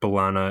other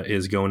B'Elanna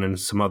is going into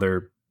some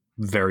other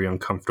very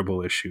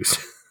uncomfortable issues.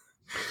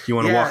 You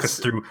want to walk us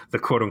through the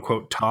quote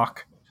unquote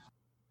talk?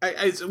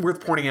 It's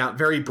worth pointing out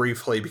very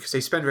briefly, because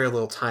they spend very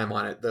little time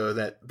on it, though,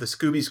 that the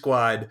Scooby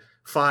Squad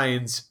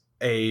finds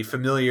a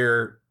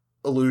familiar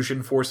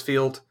illusion force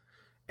field,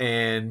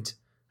 and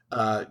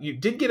you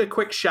did get a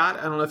quick shot.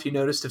 I don't know if you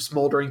noticed, of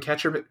Smoldering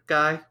Catcher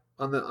guy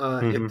on the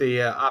at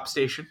the op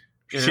station.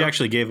 She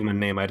actually gave him a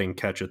name. I didn't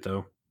catch it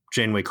though.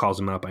 Janeway calls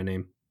him out by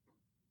name.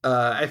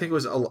 I think it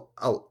was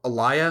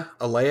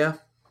Alea,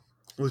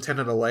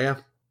 Lieutenant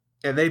Alea.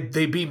 And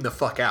they beam the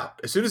fuck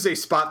out. As soon as they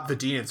spot the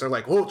Deans, they're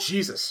like, oh,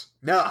 Jesus.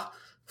 Nah,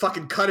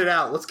 fucking cut it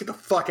out. Let's get the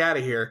fuck out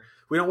of here.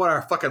 We don't want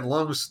our fucking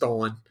lungs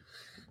stolen.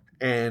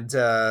 And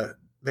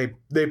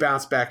they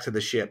bounce back to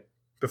the ship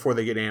before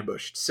they get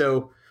ambushed.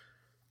 So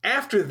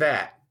after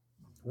that,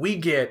 we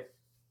get,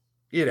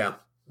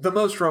 the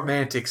most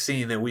romantic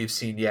scene that we've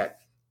seen yet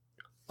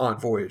on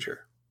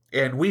Voyager.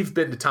 And we've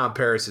been to Tom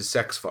Paris'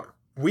 sex farm.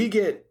 We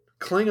get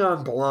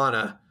Klingon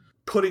B'Elanna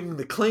putting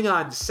the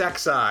Klingon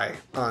sex eye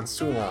on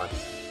Sulan,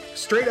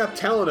 straight up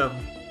telling him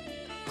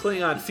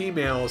Klingon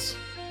females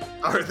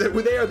are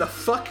the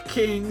fuck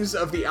kings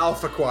of the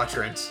Alpha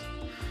Quadrant.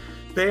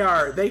 They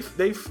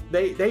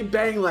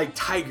bang like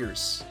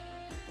tigers,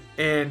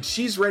 and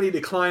she's ready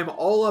to climb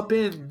all up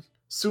in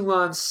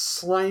Sulan's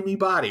slimy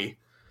body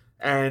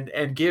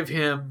and give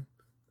him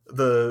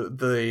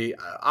the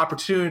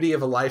opportunity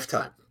of a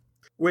lifetime,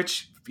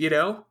 which, you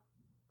know,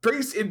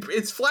 brings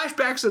it's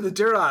flashbacks of the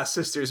Duras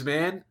sisters,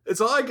 man.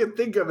 It's all I can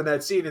think of in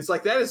that scene. It's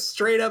like, that is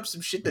straight up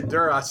some shit the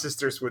Duras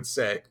sisters would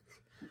say.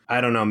 I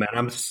don't know,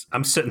 man.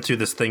 I'm sitting through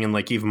this thing, and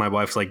like, even my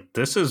wife's like,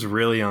 this is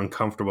really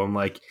uncomfortable. I'm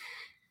like,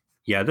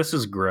 yeah, this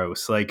is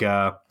gross. Like,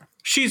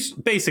 she's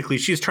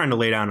trying to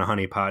lay down a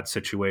honeypot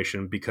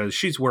situation because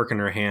she's working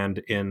her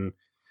hand in,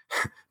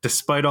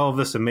 despite all of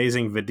this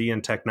amazing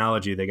Vidian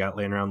technology they got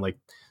laying around, like,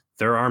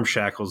 their arm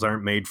shackles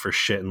aren't made for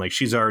shit. And like,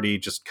 she's already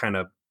just kind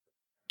of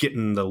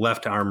getting the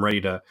left arm ready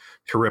to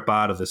rip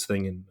out of this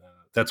thing. And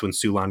that's when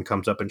Sulan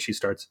comes up and she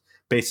starts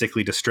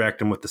basically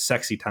distracting with the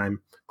sexy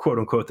time, quote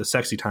unquote, the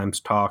sexy times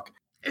talk.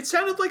 It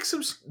sounded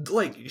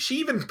like she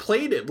even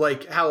played it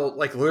like how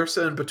like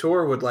Lursa and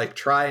Bator would like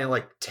try and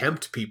like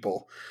tempt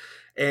people.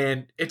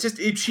 And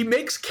she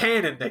makes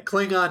canon that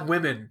Klingon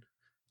women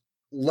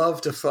love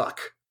to fuck.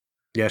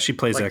 Yeah, she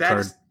plays like that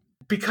card.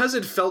 Because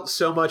it felt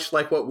so much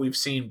like what we've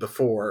seen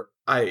before,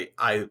 I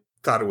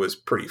thought it was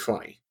pretty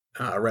funny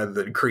rather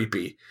than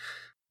creepy.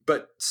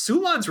 But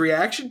Sulan's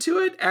reaction to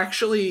it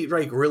actually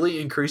like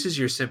really increases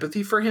your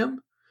sympathy for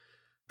him,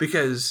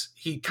 because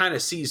he kind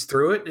of sees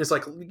through it and is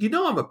like, you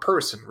know, I'm a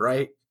person,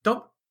 right?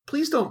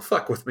 Please don't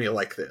fuck with me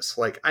like this.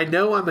 Like, I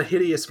know I'm a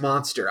hideous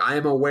monster. I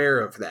am aware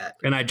of that.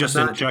 And I just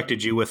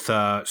injected you with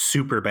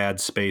super bad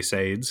space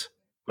aids.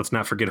 Let's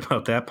not forget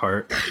about that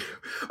part.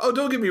 Oh,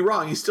 don't get me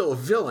wrong. He's still a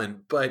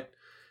villain, but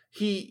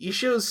he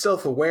shows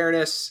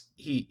self-awareness.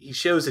 He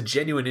shows a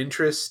genuine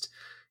interest.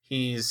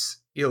 He's,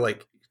 you know,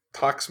 like,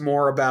 talks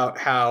more about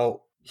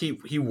how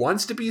he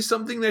wants to be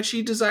something that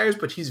she desires,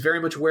 but he's very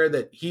much aware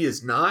that he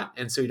is not,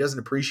 and so he doesn't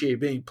appreciate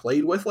being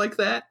played with like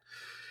that.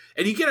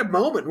 And you get a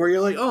moment where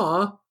you're like,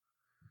 oh,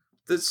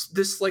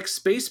 this like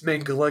space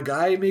Mengele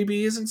guy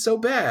maybe isn't so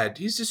bad.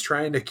 He's just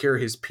trying to cure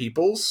his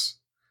peoples.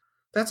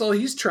 That's all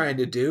he's trying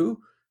to do.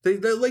 They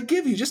like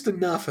give you just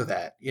enough of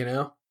that, you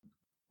know?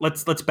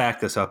 Let's back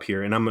this up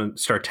here, and I'm going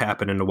to start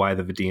tapping into why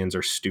the Vidians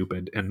are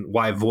stupid and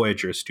why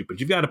Voyager is stupid.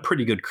 You've got a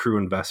pretty good crew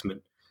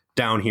investment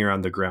down here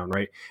on the ground,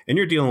 right? And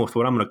you're dealing with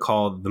what I'm going to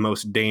call the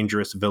most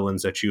dangerous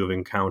villains that you have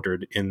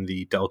encountered in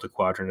the Delta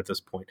Quadrant at this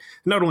point.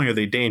 Not only are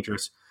they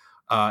dangerous,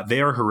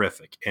 they are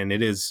horrific, and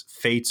it is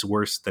fate's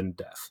worse than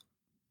death.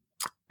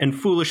 And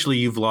foolishly,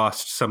 you've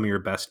lost some of your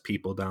best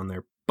people down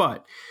there,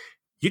 but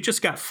you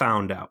just got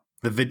found out.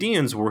 The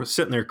Vidians were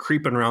sitting there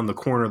creeping around the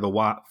corner of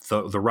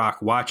the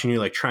rock, watching you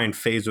like try and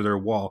phaser their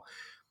wall.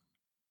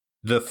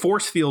 The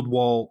force field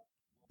wall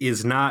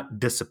is not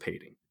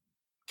dissipating.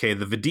 Okay,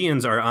 the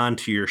Vidians are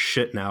onto your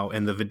shit now,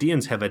 and the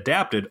Vidians have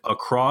adapted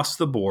across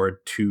the board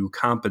to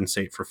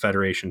compensate for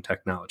Federation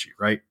technology,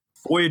 right?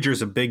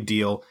 Voyager's a big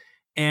deal,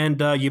 and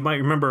you might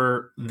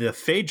remember the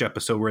Phage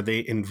episode where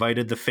they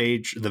invited the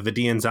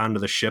Vidians onto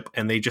the ship,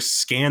 and they just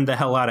scanned the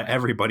hell out of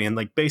everybody and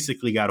like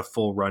basically got a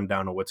full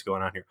rundown of what's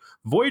going on here.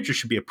 Voyager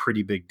should be a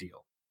pretty big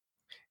deal.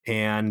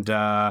 And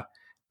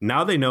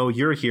now they know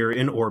you're here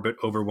in orbit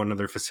over one of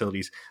their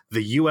facilities.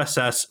 The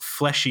USS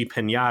Fleshy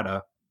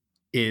Pinata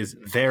is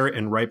there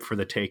and ripe for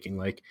the taking.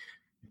 Like,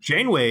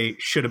 Janeway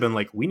should have been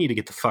like, we need to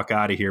get the fuck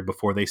out of here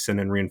before they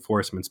send in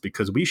reinforcements,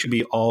 because we should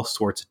be all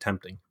sorts of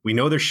tempting. We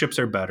know their ships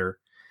are better,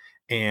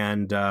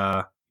 and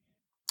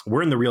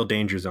we're in the real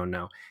danger zone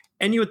now.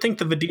 And you would think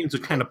the Vidians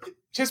would kind of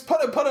just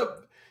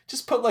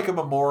put like a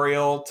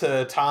memorial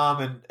to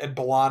Tom and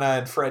B'Elanna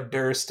and Fred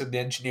Durst and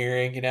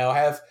engineering, you know,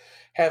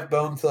 have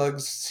Bone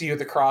Thugs see you at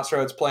the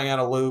crossroads playing on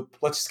a loop.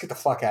 Let's just get the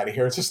fuck out of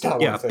here. It's just not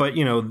worth it. But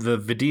you know, the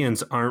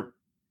Vidians aren't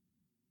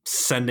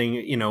sending,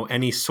 you know,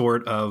 any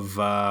sort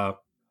of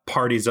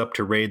parties up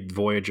to raid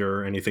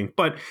Voyager or anything.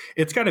 But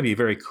it's got to be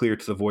very clear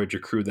to the Voyager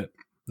crew that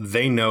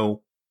they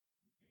know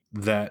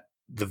that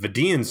the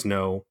Vidians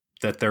know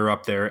that they're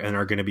up there and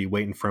are going to be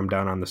waiting for them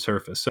down on the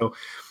surface. So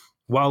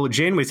while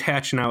Janeway's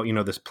hatching out, you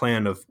know, this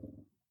plan of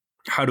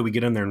how do we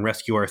get in there and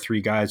rescue our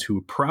three guys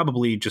who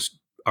probably just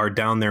are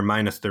down there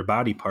minus their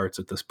body parts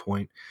at this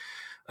point.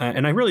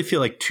 And I really feel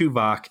like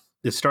Tuvok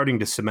is starting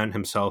to cement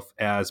himself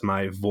as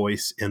my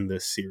voice in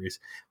this series.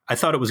 I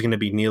thought it was going to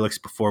be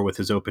Neelix before with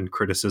his open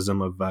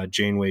criticism of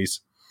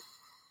Janeway's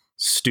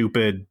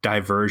stupid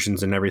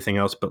diversions and everything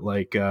else. But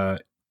like,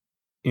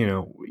 you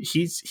know,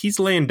 he's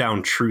laying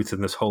down truth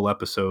in this whole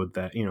episode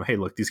that, you know, hey,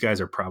 look, these guys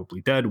are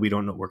probably dead. We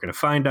don't know what we're going to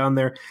find down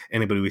there.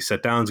 Anybody we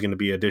set down is going to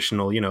be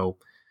additional, you know,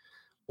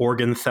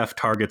 organ theft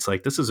targets.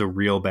 Like, this is a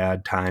real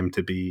bad time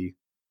to be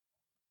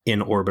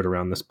in orbit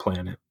around this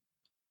planet.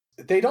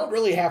 They don't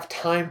really have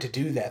time to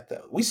do that,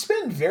 though. We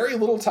spend very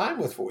little time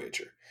with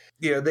Voyager.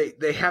 You know,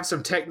 they have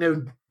some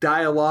techno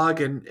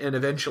dialogue and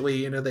eventually,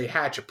 you know, they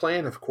hatch a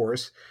plan, of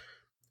course.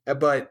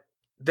 But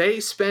they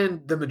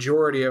spend the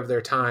majority of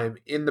their time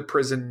in the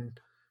prison,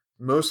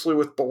 mostly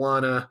with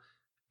B'Elanna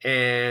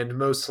and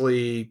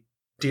mostly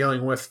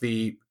dealing with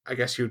the, I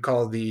guess you would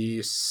call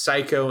the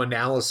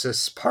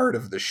psychoanalysis part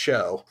of the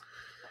show,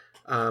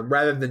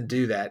 rather than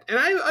do that. And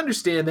I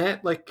understand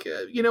that. Like,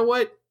 you know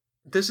what?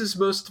 this is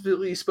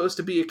mostly supposed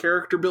to be a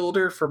character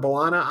builder for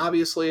B'Elanna,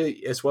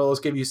 obviously, as well as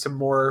give you some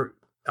more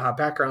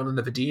background on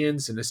the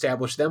Vidians and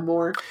establish them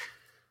more.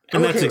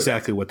 And that's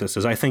exactly what this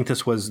is. I think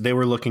they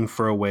were looking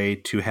for a way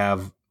to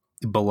have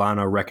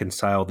B'Elanna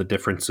reconcile the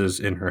differences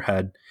in her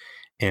head,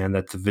 and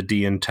that the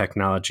Vidian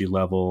technology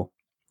level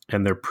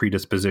and their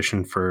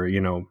predisposition for,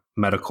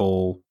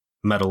 medical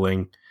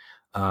meddling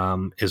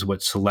is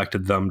what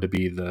selected them to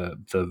be the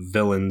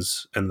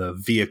villains and the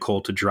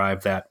vehicle to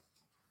drive that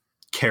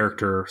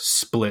character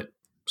split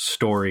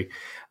story.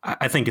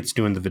 I think it's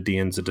doing the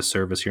Vidians a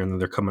disservice here, and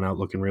they're coming out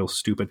looking real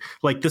stupid.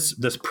 Like this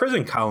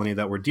prison colony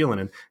that we're dealing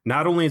in,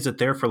 not only is it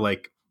there for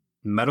like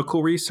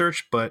medical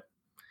research, but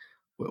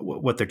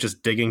what they're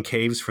just digging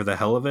caves for the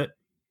hell of it.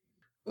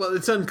 Well,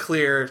 it's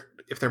unclear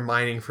if they're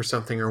mining for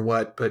something or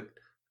what, but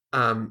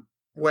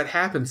what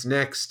happens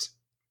next?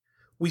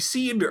 We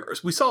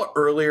saw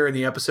earlier in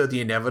the episode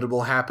the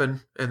inevitable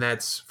happen, and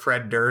that's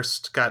Fred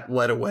Durst got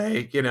led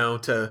away,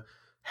 to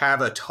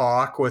have a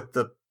talk with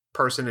the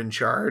person in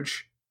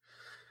charge.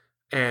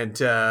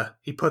 And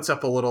he puts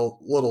up a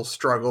little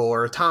struggle,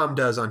 or Tom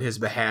does on his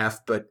behalf,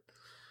 but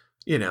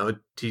he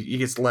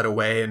gets led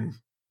away, and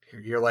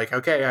you're like,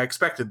 okay, I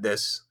expected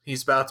this.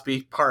 He's about to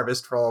be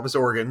harvested for all of his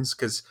organs,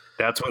 because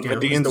that's what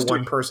he's the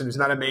one person who's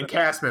not a main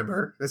cast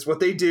member. That's what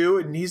they do,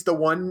 and he's the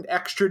one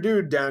extra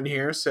dude down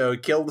here, so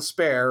kill the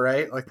spare,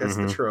 right? Like, that's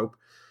the trope.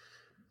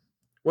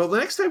 Well, the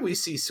next time we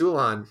see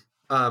Sulan,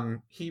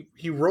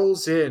 he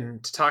rolls in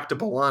to talk to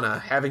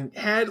B'Elanna, having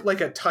had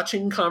like a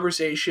touching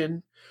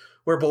conversation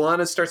where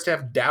B'Elanna starts to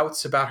have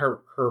doubts about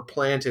her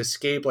plan to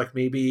escape. Like,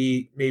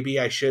 maybe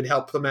I should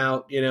help them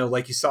out,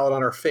 like you saw it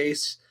on her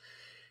face.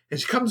 And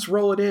she comes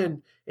rolling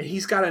in, and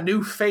he's got a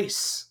new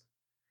face.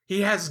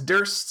 He has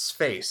Durst's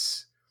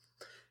face.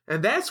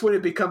 And that's when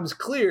it becomes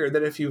clear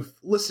that if you've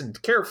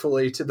listened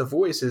carefully to the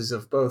voices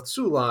of both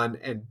Sulan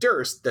and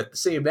Durst, that the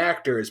same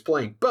actor is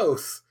playing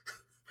both.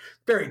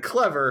 Very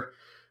clever.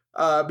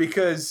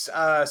 Because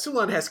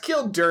Sulan has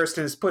killed Durst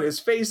and has put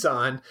his face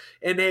on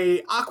in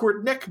a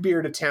awkward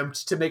neckbeard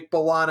attempt to make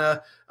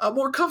B'Elanna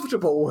more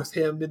comfortable with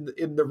him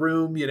in the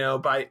room,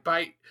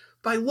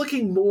 by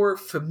looking more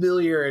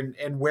familiar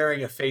and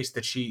wearing a face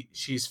that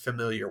she's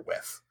familiar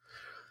with.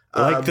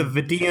 Like the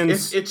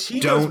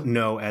Vidians don't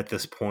know at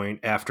this point,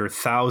 after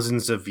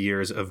thousands of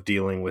years of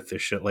dealing with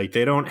this shit. Like,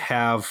 they don't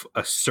have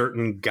a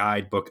certain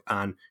guidebook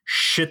on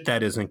shit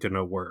that isn't going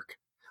to work.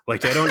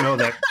 Like, they don't know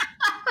that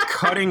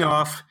cutting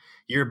off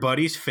your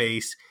buddy's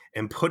face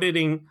and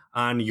putting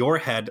on your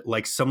head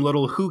like some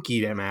little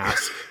hookie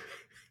mask.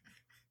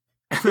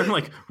 And then,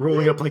 like,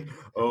 rolling up like,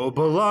 oh,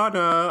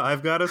 B'Elanna,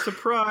 I've got a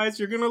surprise.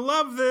 You're going to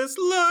love this.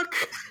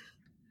 Look.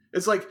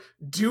 It's like,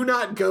 do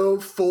not go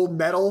full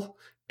metal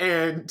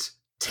and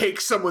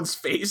take someone's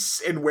face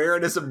and wear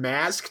it as a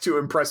mask to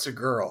impress a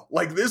girl.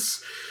 Like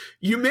this,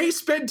 you may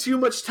spend too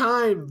much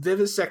time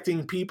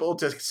vivisecting people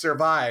to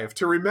survive,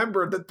 to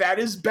remember that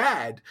is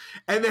bad,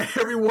 and that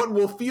everyone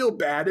will feel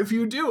bad if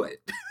you do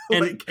it.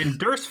 And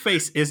Durst's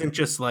face isn't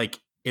just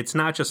like, it's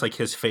not just like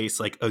his face,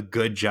 like a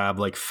good job,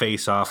 like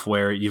Face Off,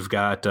 where you've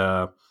got,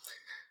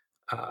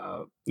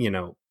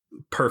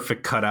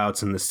 perfect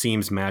cutouts and the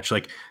seams match.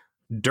 Like,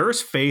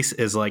 Durst's face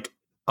is like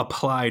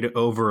applied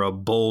over a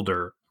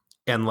boulder,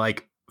 and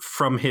like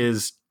from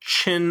his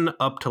chin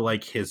up to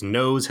like his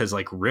nose has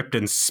like ripped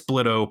and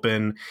split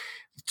open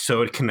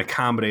so it can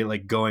accommodate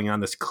like going on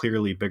this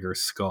clearly bigger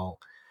skull.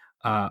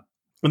 And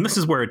this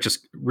is where it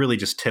just really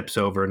just tips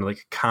over and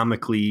like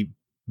comically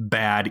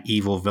bad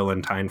evil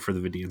villain time for the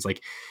Vidians.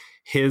 Like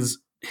his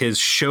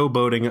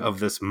showboating of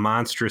this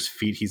monstrous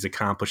feat he's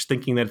accomplished,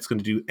 thinking that it's going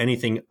to do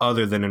anything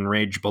other than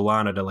enrage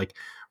B'Elanna to like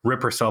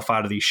rip herself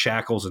out of these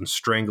shackles and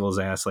strangle his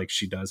ass like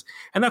she does.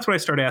 And that's when I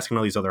started asking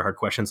all these other hard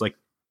questions. Like,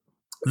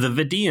 the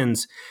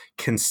Vidians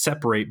can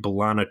separate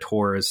B'Elanna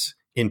Torres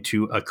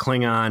into a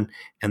Klingon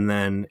and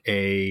then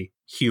a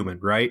human,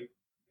 right?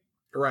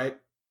 Right.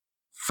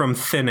 From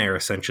thin air,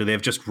 essentially.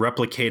 They've just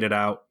replicated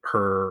out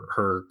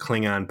her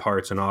Klingon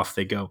parts and off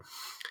they go.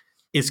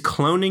 Is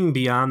cloning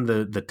beyond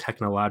the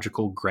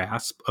technological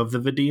grasp of the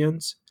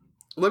Vidians?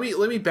 Let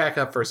me back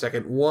up for a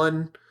second.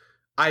 One,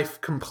 I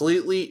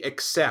completely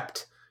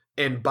accept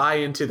and buy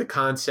into the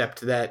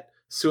concept that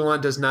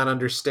Sulan does not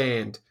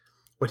understand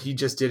what he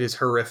just did is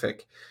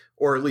horrific,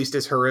 or at least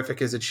as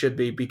horrific as it should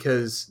be,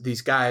 because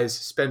these guys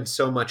spend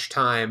so much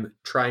time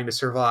trying to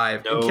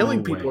survive and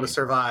killing people to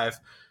survive.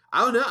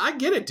 I don't know. I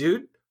get it,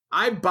 dude.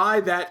 I buy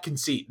that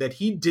conceit that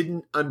he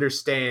didn't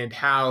understand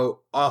how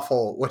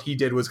awful what he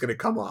did was going to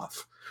come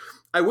off.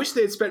 I wish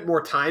they had spent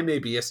more time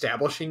maybe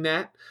establishing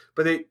that,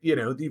 but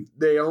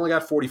they only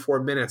got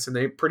 44 minutes and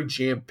they're pretty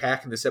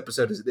jam-packed in this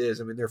episode as it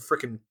is. I mean, their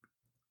freaking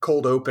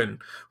cold open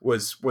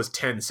was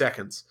 10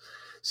 seconds.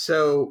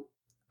 So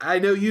I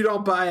know you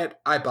don't buy it.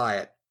 I buy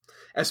it.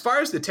 As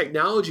far as the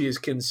technology is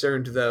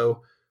concerned,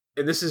 though,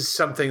 and this is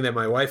something that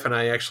my wife and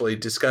I actually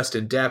discussed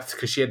in depth,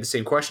 because she had the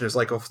same question. It's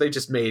like, well, if they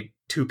just made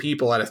 2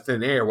 people out of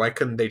thin air, why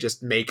couldn't they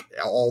just make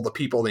all the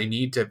people they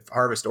need to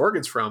harvest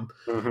organs from?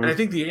 Mm-hmm. And I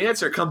think the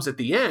answer comes at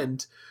the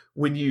end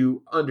when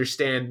you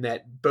understand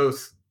that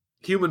both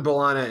human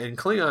B'Elanna and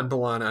Klingon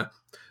B'Elanna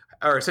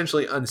are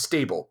essentially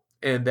unstable,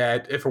 and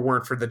that if it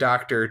weren't for the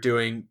Doctor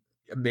doing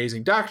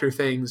amazing Doctor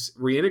things,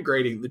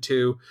 reintegrating the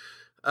two,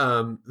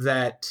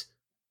 that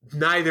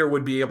neither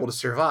would be able to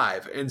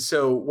survive. And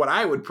so what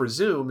I would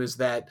presume is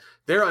that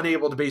they're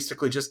unable to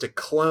basically just to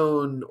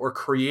clone or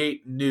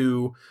create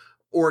new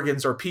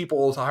organs or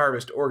people to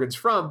harvest organs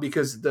from,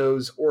 because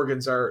those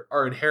organs are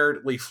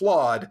inherently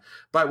flawed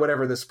by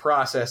whatever this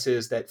process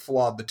is that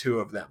flawed the two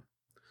of them.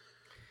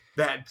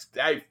 That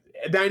I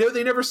know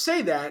they never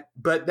say that,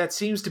 but that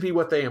seems to be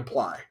what they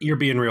imply. You're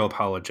being real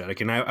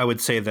apologetic. And I would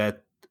say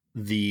that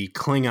the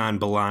Klingon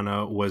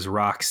B'Elanna was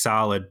rock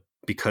solid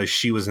because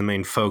she was the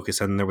main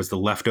focus, and there was the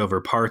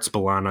leftover parts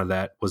B'Elanna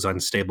that was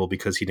unstable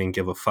because he didn't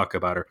give a fuck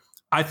about her.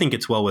 I think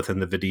it's well within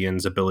the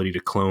Vidians' ability to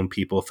clone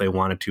people if they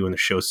wanted to, and the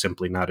show's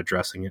simply not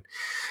addressing it.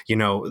 You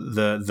know,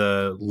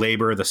 the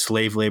labor, the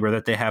slave labor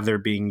that they have there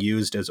being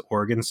used as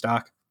organ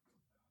stock.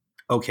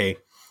 Okay,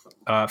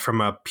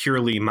 from a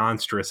purely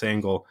monstrous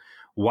angle,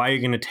 why are you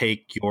going to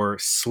take your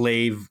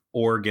slave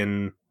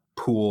organ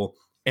pool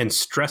and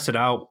stress it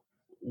out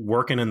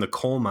working in the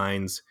coal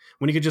mines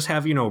when you could just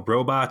have,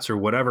 robots or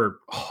whatever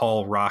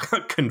haul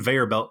rock,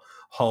 conveyor belt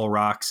haul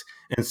rocks,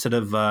 instead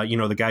of,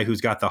 the guy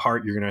who's got the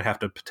heart you're going to have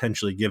to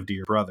potentially give to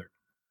your brother.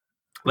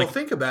 Well,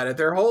 think about it.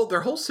 Their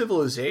whole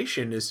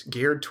civilization is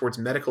geared towards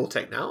medical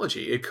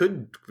technology. It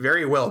could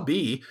very well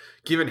be,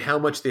 given how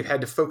much they've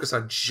had to focus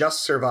on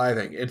just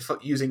surviving and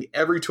using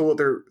every tool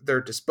at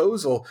their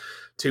disposal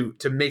to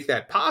make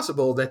that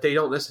possible, that they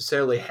don't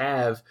necessarily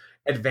have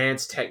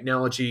advanced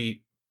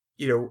technology,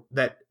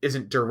 that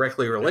isn't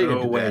directly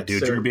related to that.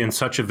 Dude, you're being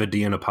such a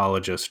Vidian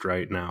apologist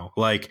right now.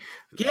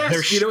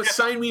 Yes,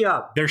 sign me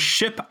up. Their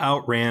ship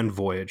outran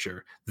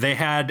Voyager. They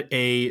had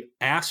a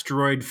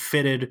asteroid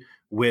fitted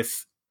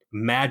with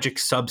magic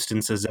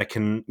substances that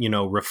can,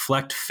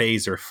 reflect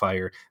phaser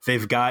fire.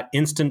 They've got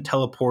instant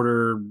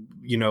teleporter,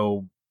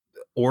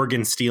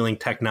 organ stealing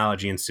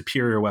technology and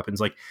superior weapons.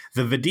 Like,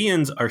 the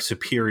Vidians are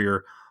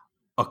superior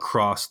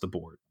across the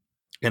board.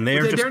 And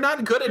they're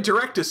not good at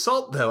direct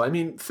assault, though. I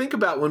mean, think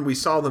about when we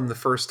saw them the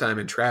first time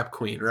in Trap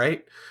Queen,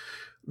 right?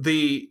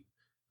 They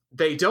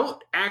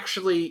don't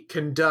actually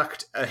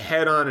conduct a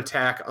head-on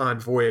attack on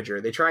Voyager.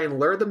 They try and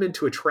lure them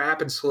into a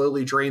trap and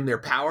slowly drain their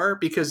power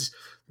because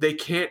they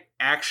can't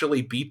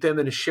actually beat them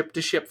in a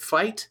ship-to-ship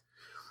fight.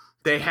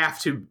 They have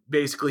to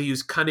basically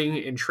use cunning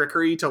and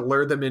trickery to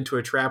lure them into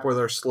a trap where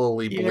they're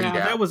slowly bleed out.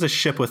 That was a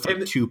ship with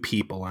two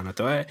people on it,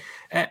 though.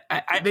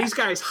 These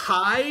guys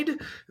hide,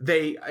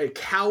 they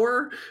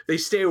cower, they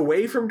stay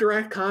away from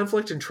direct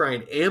conflict and try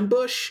and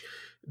ambush.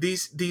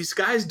 These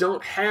guys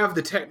don't have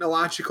the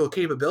technological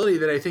capability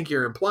that I think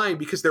you're implying,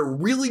 because they're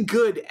really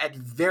good at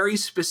very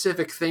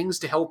specific things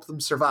to help them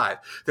survive.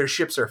 Their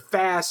ships are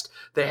fast,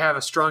 they have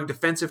a strong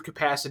defensive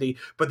capacity,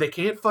 but they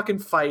can't fucking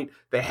fight.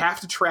 They have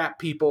to trap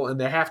people,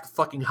 and they have to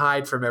fucking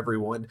hide from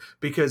everyone,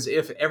 because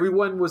if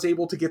everyone was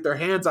able to get their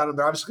hands on them,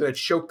 they're obviously going to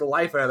choke the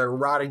life out of their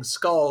rotting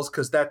skulls,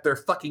 because they're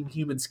fucking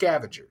human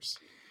scavengers.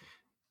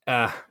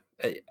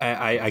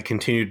 I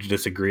continue to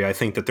disagree. I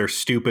think that they're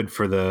stupid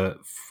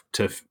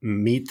to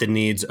meet the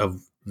needs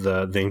of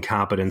the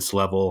incompetence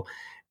level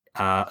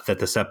that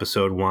this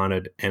episode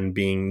wanted, and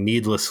being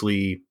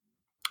needlessly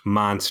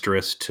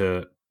monstrous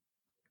to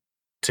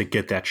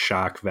get that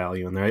shock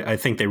value. And I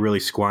think they really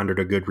squandered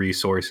a good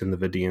resource in the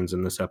Vidians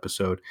in this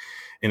episode,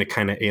 and it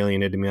kind of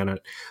alienated me on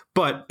it.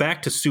 But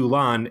back to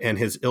Sulan and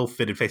his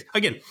ill-fitted face.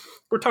 Again,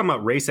 we're talking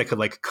about race that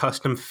could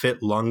custom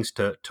fit lungs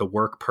to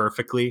work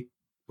perfectly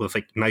with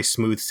nice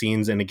smooth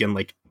scenes. And again,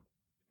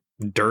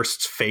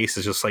 Durst's face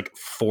is just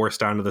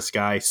forced onto the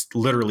sky,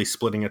 literally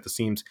splitting at the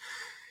seams.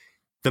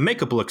 The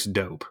makeup looks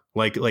dope.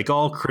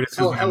 All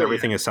criticism and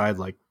everything aside,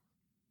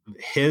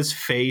 his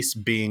face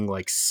being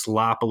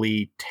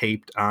sloppily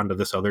taped onto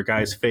this other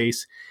guy's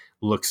face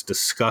looks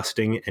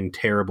disgusting and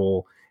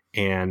terrible.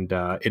 And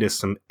it is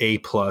some A+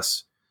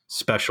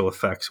 special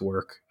effects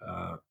work.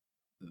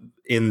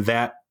 In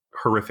that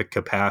horrific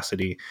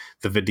capacity,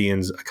 the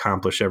Vidians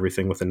accomplish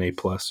everything with an A+.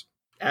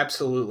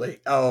 Absolutely.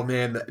 Oh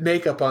man, the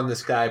makeup on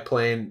this guy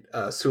playing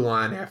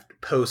Sulan after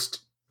post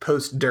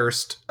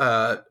Durst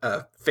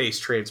face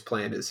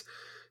transplant is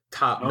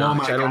top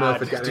notch. I don't know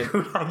if it got it.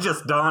 That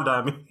just dawned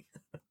on me.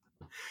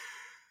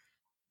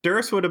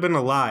 Durst would have been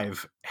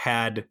alive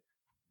had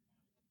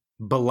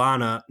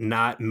B'Elanna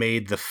not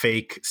made the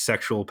fake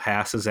sexual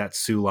passes at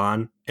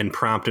Sulan and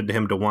prompted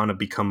him to want to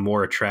become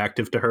more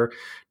attractive to her.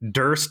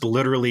 Durst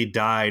literally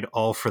died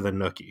all for the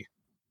nookie.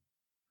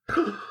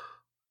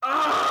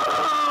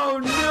 Oh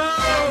no!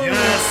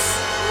 Yes!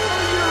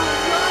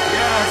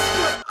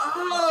 Yes!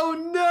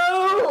 Oh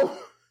no!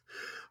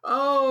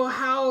 Oh,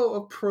 how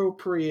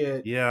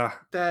appropriate. Yeah.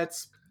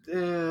 That's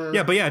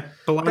yeah, but yeah,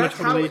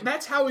 B'Elanna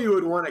that's how you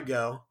would want to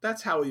go.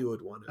 That's how you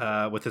would want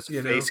to with his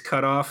face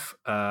cut off.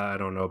 I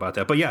don't know about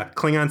that. But yeah,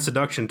 Klingon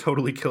seduction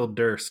totally killed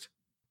Durst.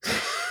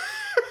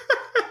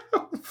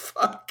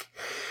 Fuck.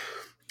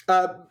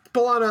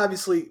 B'Elanna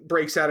obviously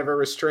breaks out of her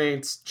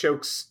restraints,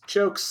 chokes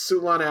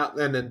Sulan out,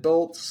 and then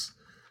bolts.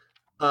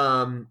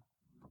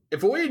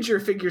 if Voyager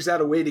figures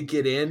out a way to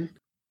get in,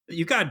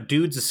 you got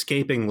dudes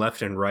escaping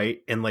left and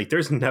right, and like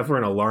there's never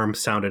an alarm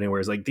sound anywhere.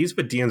 It's like these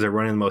Vidians are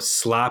running the most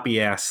sloppy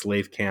ass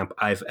slave camp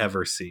I've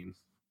ever seen.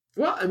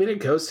 well, I mean, it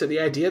goes to the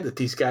idea that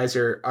these guys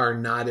are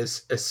not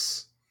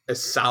as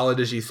solid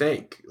as you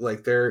think.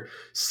 Like they're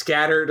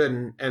scattered,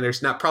 and there's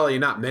probably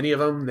not many of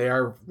them. They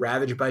are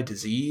ravaged by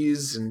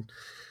disease, and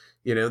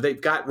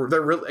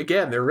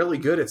they're really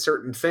good at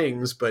certain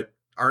things, but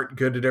aren't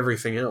good at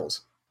everything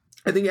else.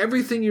 I think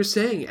everything you're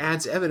saying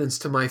adds evidence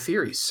to my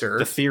theory, sir.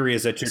 The theory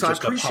is that you're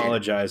just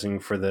apologizing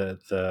for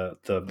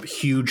the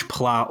huge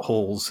plot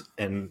holes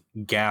and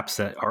gaps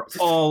that are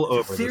all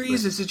over. The theory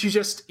is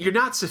that you're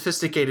not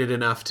sophisticated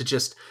enough to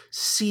just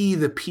see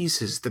the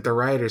pieces that the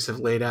writers have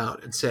laid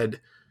out and said,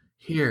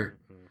 here,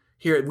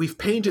 we've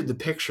painted the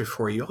picture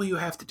for you. All you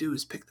have to do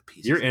is pick the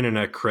pieces. Your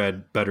internet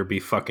cred better be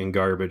fucking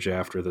garbage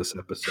after this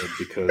episode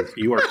because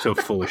you are so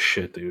full of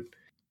shit, dude.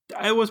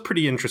 It was a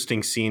pretty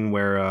interesting scene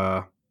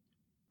where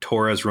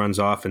Torres runs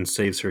off and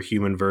saves her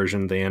human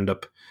version. They end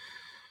up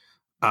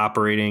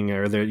operating,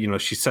 or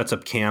she sets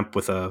up camp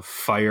with a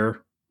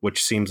fire,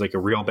 which seems like a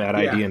real bad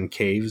idea in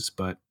caves,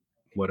 but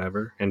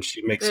whatever. And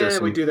she makes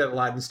we do that a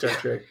lot in Star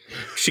Trek.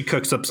 She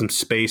cooks up some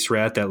space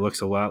rat that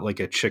looks a lot like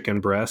a chicken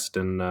breast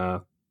and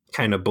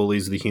kind of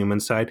bullies the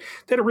human side.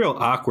 They had a real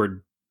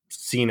awkward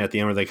scene at the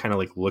end where they kind of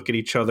like look at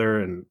each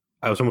other, and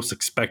I was almost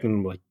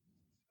expecting, like,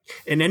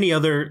 in any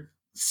other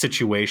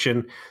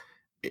situation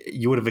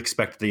you would have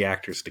expected the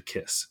actors to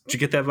kiss. Did you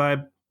get that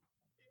vibe?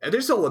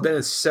 There's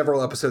been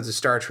several episodes of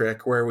Star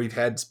Trek where we've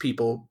had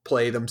people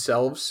play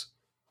themselves,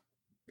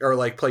 or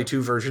like play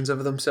two versions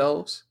of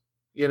themselves,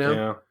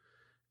 Yeah.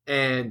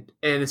 And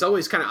it's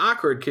always kind of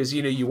awkward because,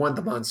 you want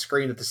them on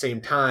screen at the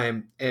same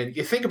time. And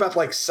you think about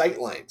like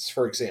sightlines,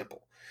 for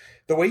example.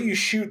 The way you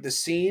shoot the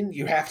scene,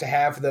 you have to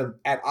have them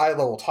at eye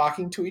level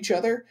talking to each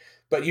other,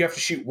 but you have to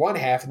shoot one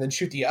half and then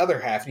shoot the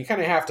other half. And you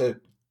kind of have to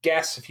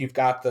guess if you've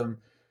got them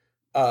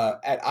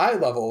at eye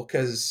level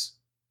because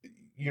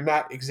you're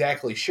not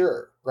exactly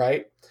sure,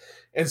 right?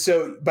 And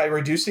so by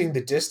reducing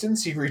the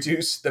distance, you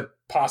reduce the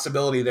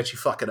possibility that you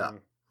fuck it up.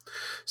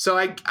 So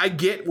I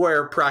get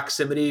where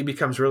proximity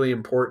becomes really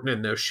important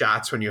in those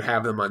shots when you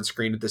have them on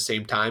screen at the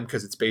same time,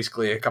 because it's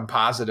basically a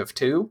composite of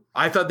two.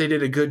 I thought they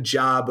did a good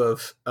job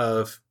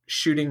of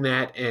shooting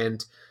that,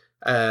 and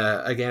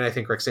again, I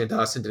think Roxann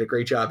Dawson did a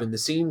great job in the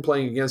scene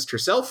playing against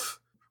herself.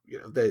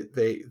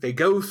 They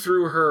go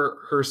through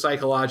her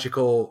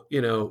psychological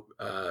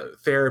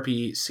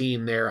therapy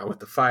scene there with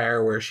the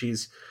fire, where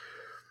she's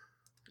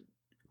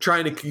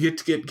trying to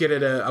get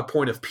at a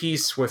point of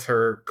peace with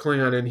her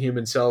Klingon and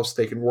human selves so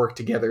they can work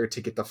together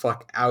to get the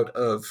fuck out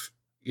of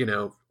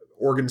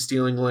organ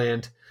stealing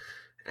land,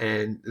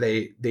 and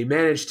they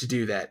manage to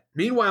do that.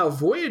 Meanwhile,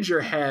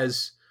 Voyager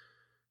has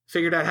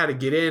figured out how to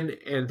get in,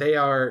 and they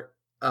are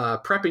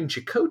prepping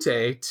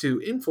Chakotay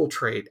to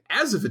infiltrate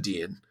as a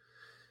Vidian.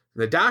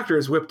 The Doctor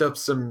has whipped up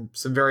some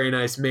very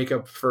nice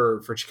makeup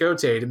for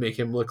Chakotay to make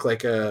him look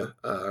like a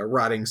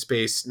rotting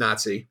space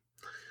Nazi.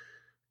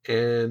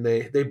 And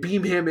they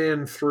beam him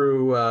in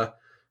through a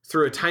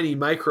tiny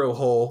micro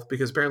hole,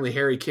 because apparently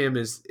Harry Kim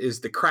is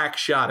the crack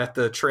shot at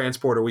the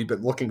transporter we've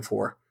been looking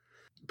for.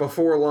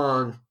 Before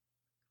long,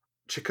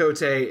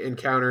 Chakotay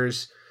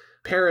encounters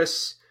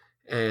Paris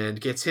and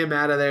gets him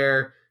out of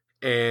there,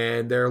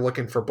 and they're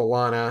looking for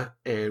B'Elanna,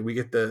 and we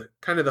get the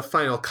kind of the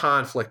final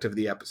conflict of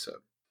the episode.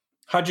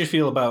 How'd you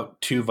feel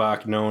about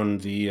Tuvok knowing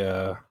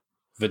the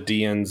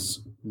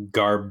Vidian's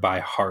garb by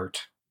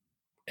heart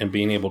and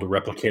being able to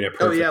replicate it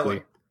perfectly? Oh,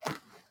 yeah.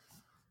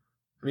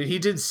 I mean, he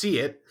did see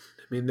it.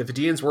 I mean, the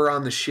Vidians were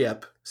on the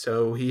ship,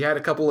 so he had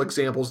a couple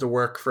examples to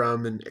work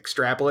from and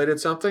extrapolated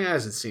something. It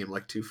doesn't seem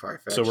like too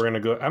far-fetched. So I'm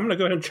gonna go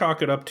ahead and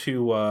chalk it up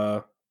to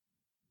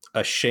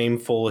a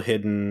shameful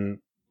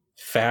hidden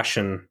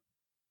fashion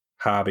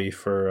hobby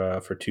for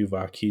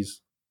Tuvok.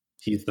 He's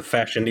the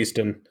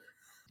fashionista.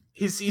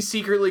 He's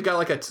secretly got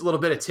like a little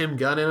bit of Tim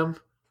Gunn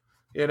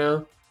in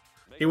him,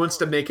 He wants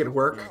to make it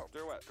work.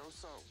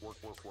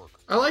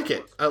 I like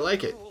it.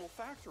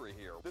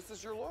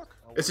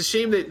 It's a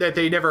shame that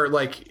they never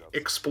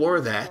explore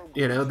that,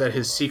 that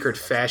his secret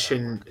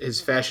fashion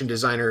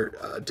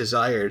designer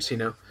desires,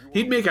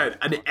 He'd make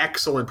an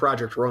excellent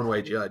Project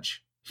Runway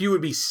judge. He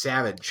would be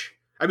savage.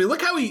 I mean,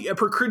 look how he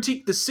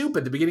critiqued the soup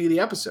at the beginning of the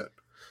episode.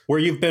 Where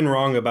you've been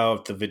wrong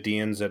about the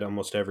Vidians at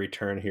almost every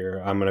turn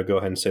here, I'm going to go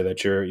ahead and say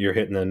that you're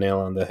hitting the nail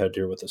on the head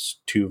here with this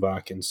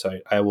Tuvok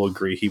insight. I will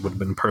agree. He would have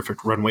been a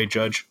perfect runway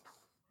judge.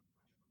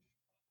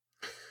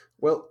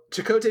 Well,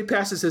 Chakotay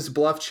passes his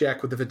bluff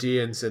check with the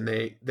Vidians, and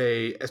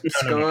they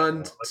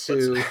abscond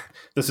to...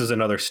 This is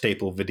another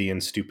staple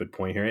Vidian stupid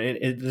point here.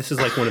 This is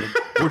like one of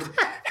the...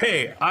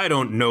 Hey, I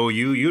don't know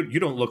you. You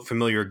don't look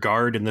familiar,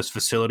 guard, in this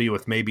facility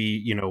with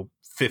maybe,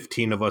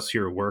 15 of us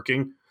here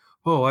working.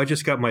 Oh, I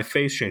just got my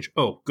face changed.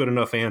 Oh, good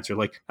enough answer.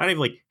 Like, not even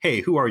like,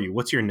 hey, who are you?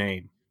 What's your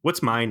name?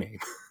 What's my name?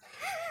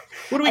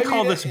 What do we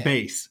call this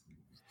base?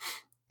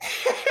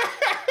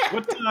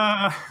 What,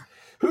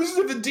 Who's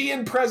the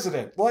Vidian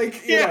president? I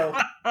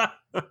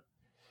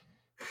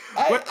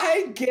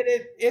get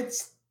it.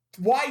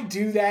 why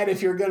do that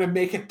if you're gonna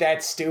make it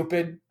that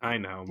stupid? I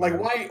know. Like,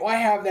 man. why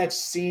have that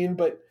scene?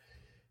 But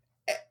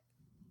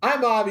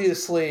I'm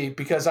obviously,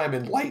 because I'm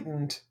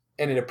enlightened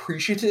and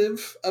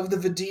appreciative of the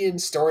Vidian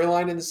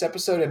storyline in this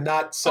episode, and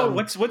not some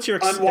what's your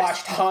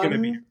unwashed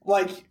Hun,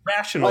 like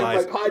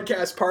rationalize my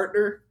podcast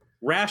partner.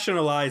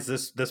 Rationalize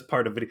this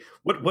part of it.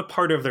 What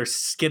part of their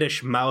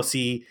skittish,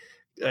 mousy,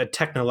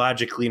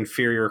 technologically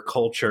inferior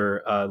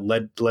culture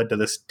led to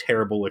this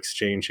terrible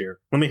exchange here?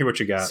 Let me hear what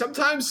you got.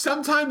 Sometimes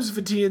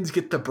Vidians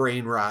get the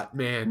brain rot,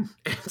 man.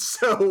 And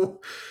so,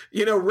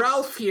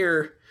 Ralph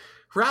here,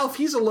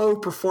 he's a low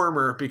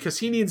performer because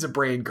he needs a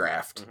brain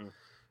graft. Mm-hmm.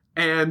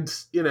 And,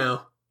 he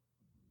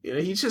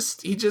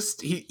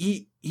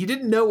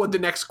didn't know what the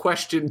next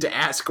question to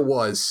ask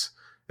was.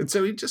 And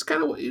so he just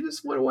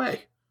went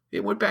away. He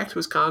went back to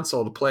his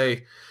console to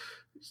play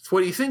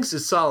what he thinks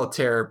is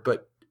solitaire,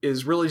 but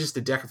is really just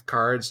a deck of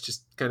cards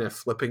just kind of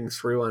flipping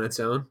through on its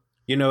own.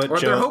 You know what, or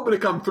Joe? They're hoping to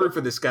come through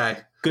for this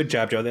guy. Good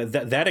job, Joe.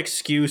 That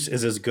excuse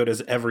is as good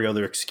as every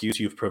other excuse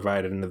you've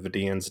provided in the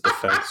Vidian's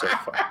defense so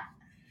far.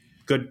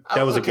 Good.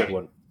 That was a good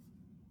one.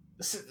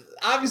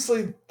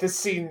 Obviously, this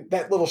scene,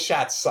 that little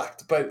shot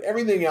sucked, but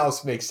everything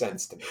else makes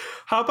sense to me.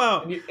 How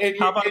about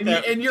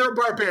that? And you're a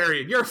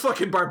barbarian. You're a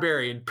fucking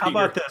barbarian, Peter. How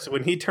about this?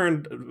 When he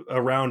turned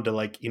around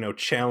to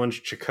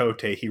challenge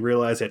Chakotay, he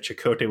realized that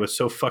Chakotay was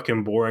so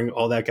fucking boring.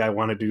 All that guy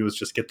wanted to do was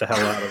just get the hell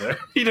out of there.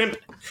 He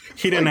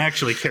didn't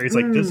actually care. He's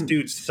like, this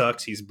dude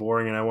sucks. He's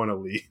boring, and I want to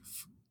leave.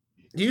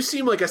 You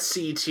seem like a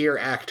C-tier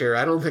actor.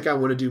 I don't think I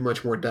want to do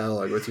much more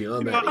dialogue with you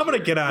on that. I'm going to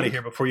get out of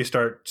here before you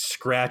start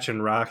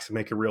scratching rocks and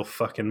make a real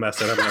fucking mess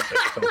that I'm going to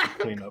have to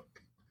clean up.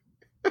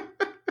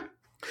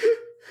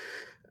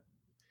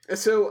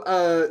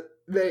 So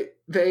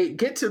they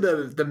get to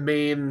the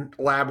main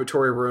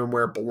laboratory room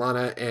where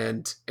B'Elanna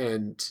and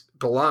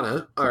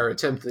B'Elanna are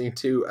attempting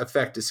to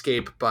effect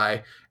escape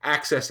by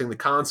accessing the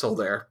console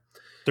there.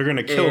 They're going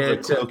to kill the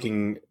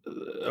cloaking,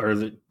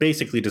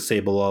 basically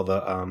disable all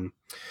the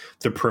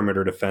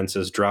perimeter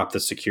defenses, drop the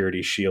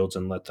security shields,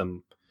 and let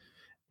them,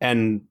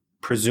 and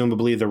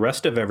presumably the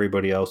rest of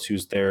everybody else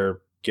who's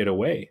there, get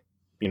away.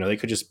 They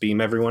could just beam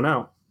everyone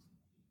out.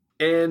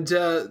 And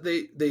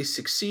they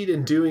succeed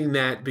in doing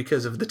that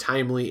because of the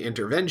timely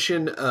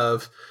intervention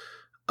of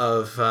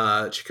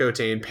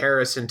Chakotay and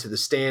Paris into the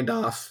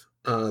standoff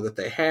that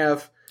they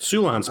have.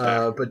 Sulan's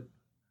back. But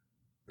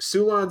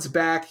Sulan's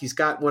back. He's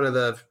got one of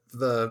the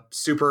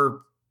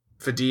super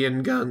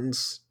Vidian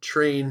guns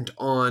trained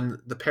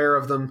on the pair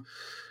of them.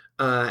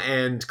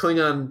 And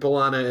Klingon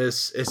B'Elanna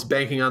is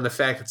banking on the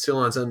fact that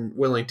Sulan's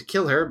unwilling to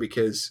kill her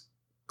because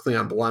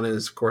Klingon B'Elanna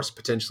is, of course,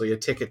 potentially a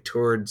ticket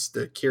towards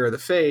the cure of the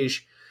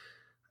phage.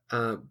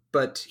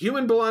 But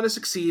human B'Elanna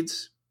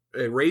succeeds.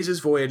 It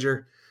raises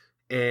Voyager,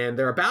 and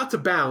they're about to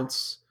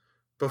bounce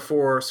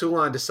before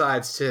Sulan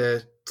decides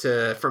to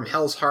from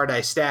hell's heart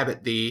I stab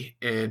at thee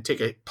and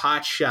take a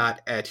pot shot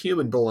at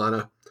human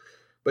B'Elanna.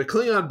 But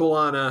Klingon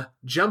B'Elanna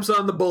jumps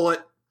on the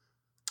bullet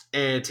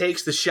and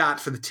takes the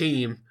shot for the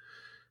team,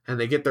 and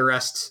they get the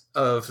rest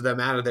of them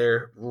out of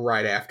there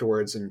right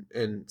afterwards. And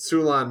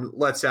Sulan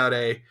lets out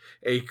a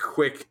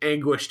quick,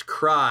 anguished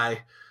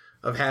cry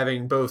of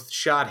having both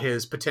shot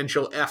his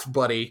potential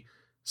F-buddy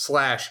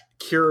 /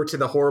 cure to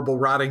the horrible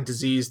rotting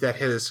disease that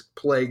has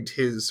plagued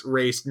his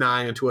race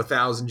nigh into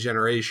 1,000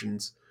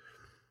 generations.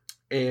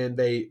 And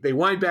they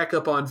wind back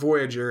up on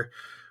Voyager,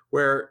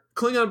 where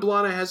Klingon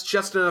B'Elanna has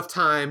just enough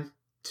time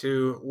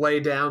to lay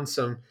down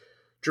some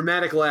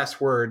dramatic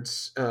last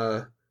words,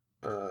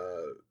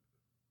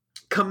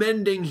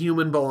 commending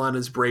human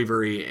B'Elanna's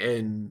bravery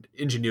and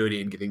ingenuity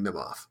in getting them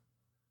off.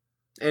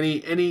 Any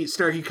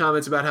snarky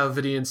comments about how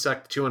Vidian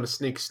sucked that you want to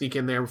sneak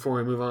in there before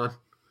we move on?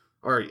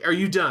 Or are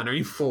you done? Are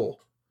you full?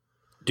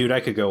 Dude,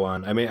 I could go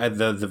on. I mean, I'll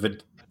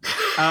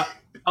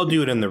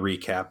do it in the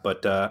recap,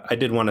 but I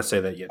did want to say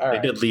that they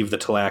did leave the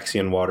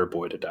Talaxian water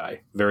boy to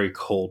die. Very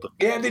cold.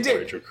 Yeah, they did.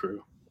 Voyager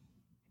crew.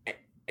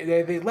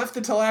 They left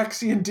the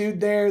Talaxian dude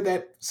there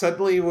that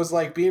suddenly was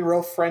like being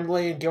real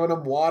friendly and giving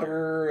him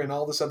water and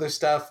all this other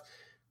stuff.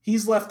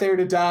 He's left there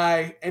to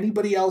die.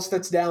 Anybody else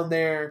that's down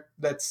there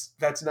that's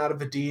not a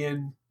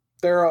Vidian,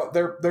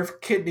 their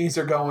kidneys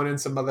are going in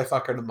some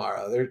motherfucker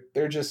tomorrow.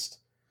 They're just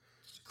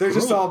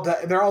all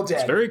they're all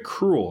dead. It's very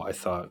cruel, I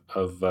thought,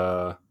 of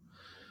our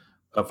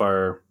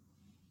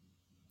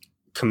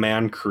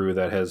command crew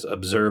that has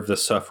observed the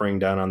suffering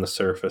down on the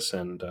surface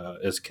and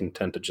is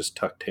content to just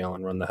tuck tail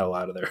and run the hell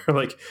out of there.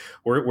 Like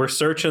we're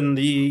searching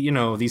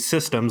these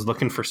systems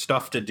looking for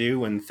stuff to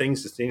do and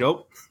things to see.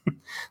 Oh,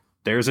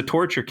 there's a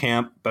torture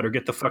camp. Better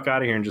get the fuck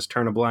out of here and just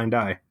turn a blind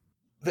eye.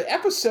 The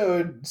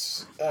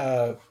episode's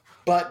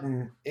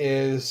button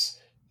is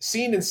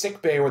scene in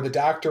sickbay where the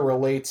doctor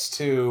relates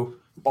to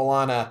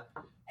B'Elanna,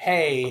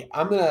 hey,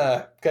 I'm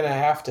gonna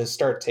have to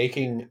start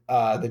taking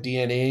the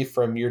DNA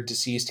from your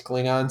deceased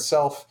Klingon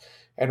self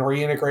and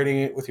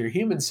reintegrating it with your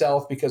human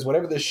self because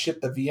whatever the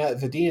shit the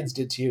Vidians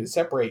did to you to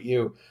separate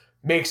you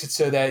makes it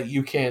so that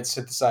you can't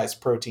synthesize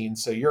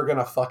proteins, so you're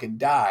gonna fucking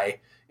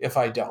die if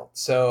I don't.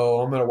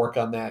 So I'm gonna work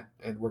on that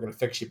and we're gonna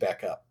fix you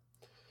back up.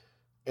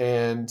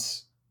 And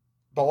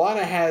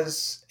B'Elanna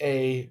has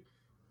a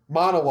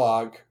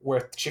monologue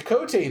with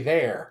Chakotay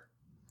there,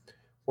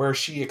 where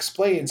she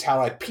explains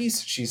how at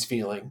peace she's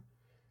feeling,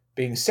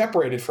 being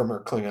separated from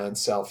her Klingon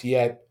self,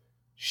 yet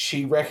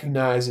she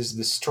recognizes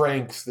the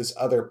strength this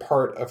other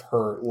part of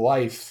her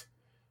life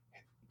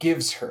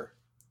gives her,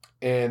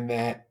 and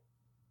that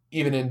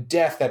even in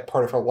death, that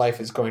part of her life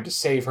is going to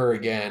save her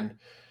again.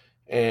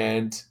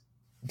 And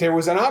there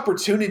was an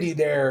opportunity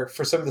there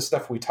for some of the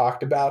stuff we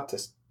talked about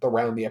to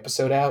round the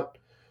episode out,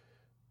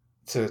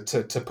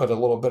 to put a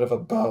little bit of a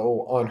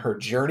bow on her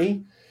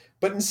journey.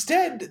 But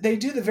instead, they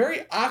do the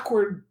very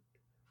awkward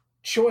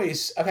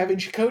choice of having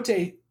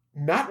Chakotay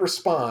not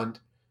respond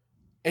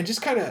and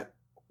just kind of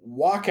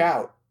walk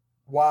out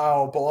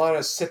while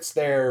B'Elanna sits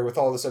there with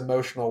all this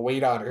emotional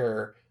weight on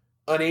her,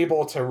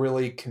 unable to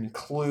really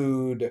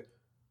conclude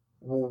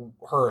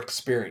her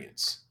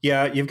experience.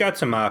 Yeah, you've got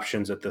some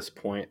options at this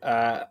point.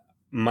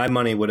 My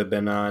money would have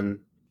been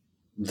on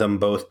them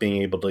both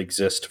being able to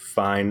exist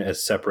fine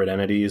as separate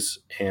entities,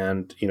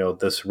 and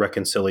this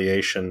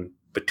reconciliation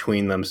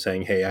between them,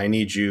 saying, hey, I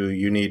need you,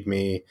 you need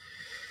me,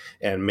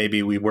 and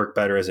maybe we work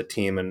better as a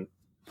team, and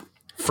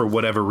for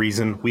whatever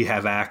reason we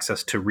have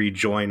access to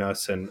rejoin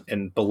us, and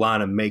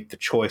B'Elanna make the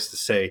choice to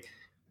say,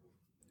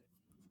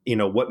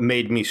 what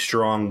made me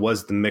strong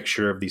was the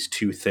mixture of these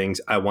two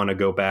things. I want to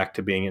go back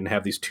to being and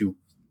have these two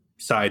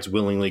sides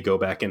willingly go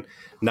back, and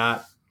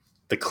not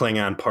the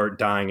Klingon part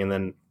dying and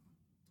then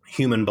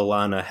human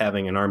B'Elanna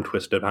having an arm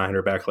twisted behind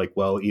her back, like,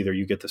 well, either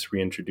you get this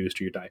reintroduced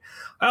or you die.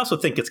 I also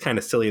think it's kind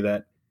of silly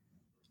that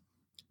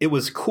it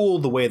was cool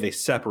the way they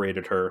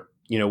separated her,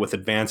 with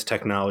advanced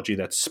technology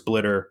that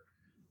split her,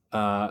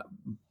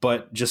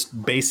 but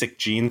just basic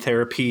gene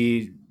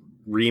therapy,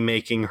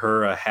 remaking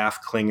her a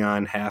half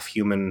Klingon, half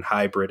human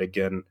hybrid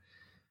again.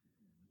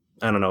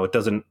 I don't know. It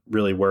doesn't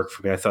really work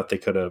for me. I thought they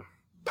could have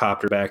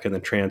popped her back in the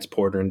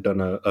transporter and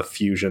done a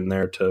fusion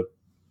there to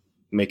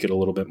make it a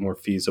little bit more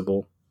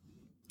feasible.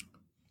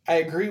 I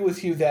agree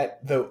with you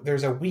that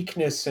there's a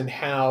weakness in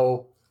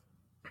how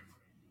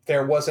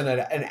there wasn't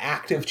an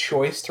active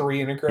choice to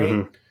reintegrate.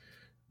 Mm-hmm.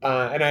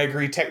 And I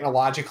agree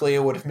technologically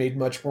it would have made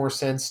much more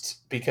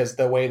sense, because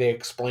the way they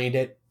explained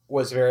it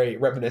was very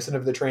reminiscent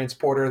of the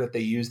transporter, that they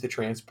used the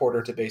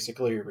transporter to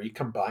basically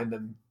recombine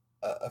them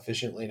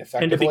efficiently and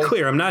effectively. And to be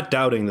clear, I'm not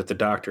doubting that the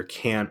doctor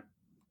can't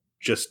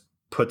just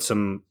put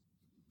some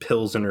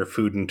pills in her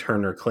food and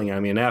turn her Klingon. I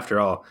mean, after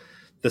all,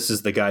 this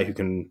is the guy who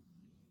can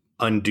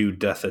undo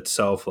death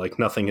itself. Like,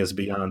 nothing is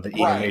beyond the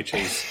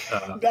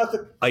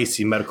EMH's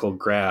icy medical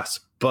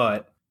grasp.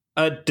 But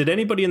did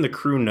anybody in the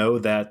crew know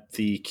that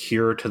the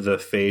cure to the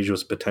phage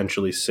was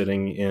potentially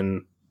sitting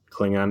in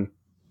Klingon?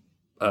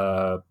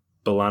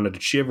 B'Elanna,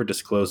 did she ever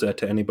disclose that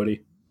to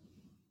anybody?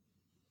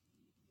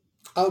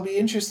 It'll be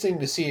interesting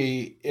to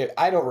see.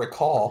 I don't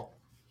recall.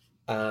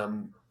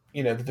 The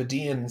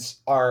Vidians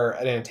are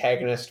an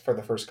antagonist for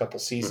the first couple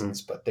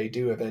seasons, but they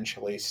do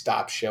eventually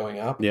stop showing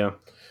up. Yeah.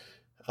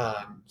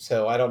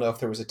 So I don't know if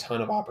there was a ton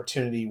of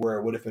opportunity where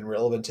it would have been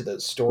relevant to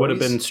those stories. Would have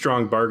been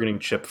strong bargaining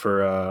chip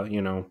for,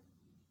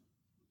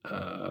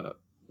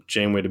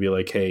 Janeway to be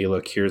like, hey,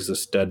 look, here's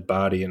this dead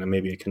body, and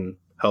maybe it can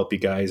help you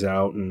guys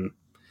out. And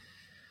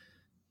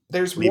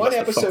there's one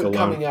episode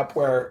coming up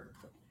where,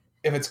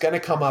 if it's going to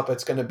come up,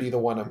 it's going to be the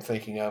one I'm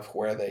thinking of,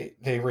 where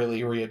they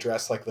really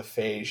readdress like the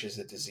phage as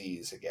a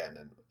disease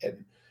again,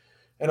 and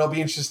it'll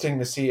be interesting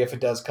to see if it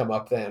does come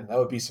up then. That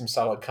would be some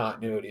solid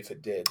continuity if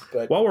it did.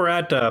 But while we're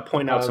at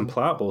pointing out some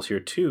plot holes here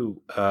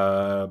too,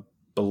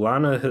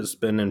 B'Elanna has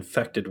been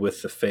infected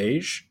with the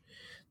phage.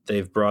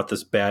 They've brought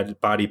this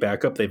bad body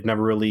back up. They've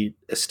never really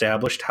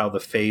established how the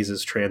phage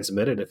is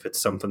transmitted, if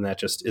it's something that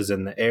just is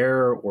in the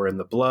air or in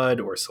the blood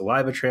or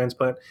saliva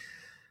transplant.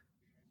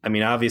 I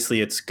mean,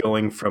 obviously it's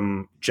going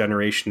from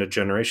generation to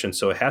generation,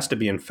 so it has to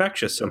be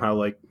infectious somehow.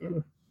 Like,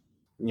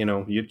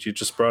 you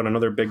just brought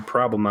another big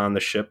problem on the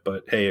ship,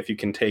 but hey, if you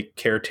can take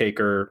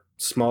caretaker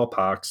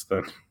smallpox,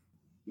 then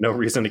no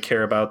reason to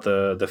care about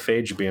the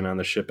phage being on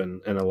the ship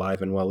and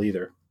alive and well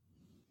either.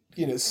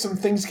 Some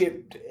things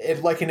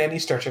get, like in any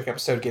Star Trek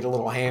episode, get a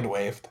little hand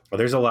waved. Well,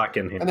 there's a lot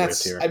getting hand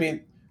waved here. I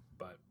mean,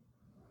 but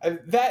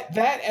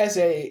that as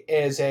a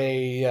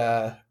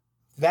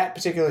that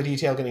particular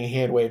detail getting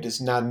hand waved is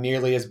not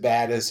nearly as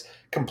bad as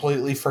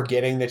completely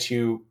forgetting that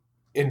you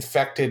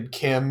infected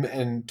Kim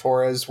and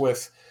Torres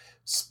with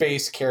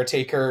space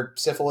caretaker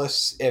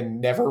syphilis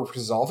and never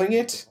resolving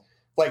it.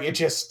 Like,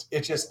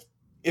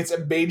 it's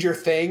a major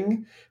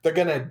thing. They're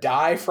going to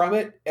die from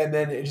it, and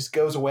then it just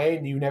goes away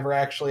and you never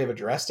actually have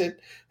addressed it.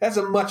 That's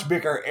a much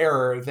bigger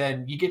error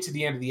than you get to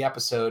the end of the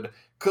episode.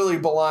 Clearly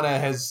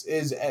B'Elanna is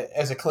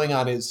as a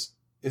Klingon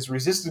is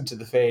resistant to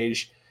the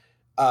phage,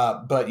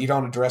 but you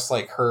don't address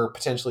like her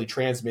potentially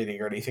transmitting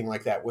or anything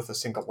like that with a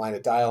single line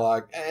of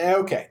dialogue.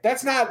 Okay,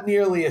 that's not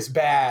nearly as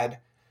bad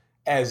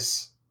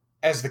as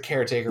the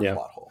caretaker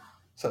plot hole.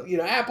 So,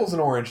 apples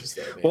and oranges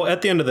there, man. Well,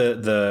 at the end of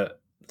the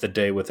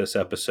day with this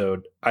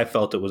episode, I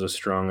felt it was a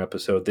strong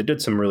episode. They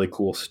did some really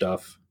cool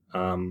stuff,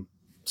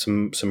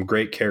 some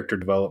great character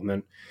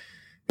development.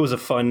 It was a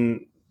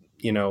fun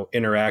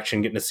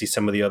interaction, getting to see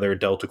some of the other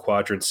Delta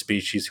Quadrant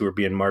species who are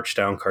being marched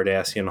down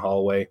Cardassian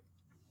hallway,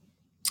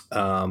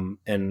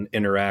 and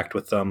interact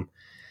with them.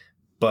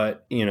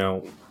 But,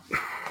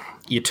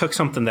 you took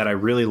something that I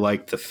really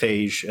liked, the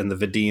Phage and the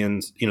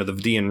Vidians, the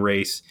Vidian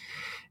race,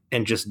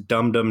 and just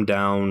dumbed them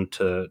down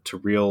to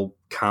real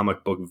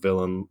comic book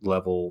villain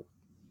level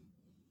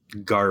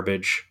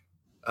garbage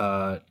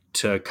to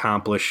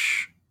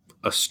accomplish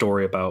a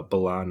story about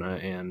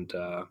B'Elanna. And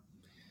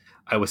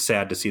I was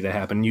sad to see that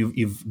happen.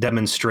 You've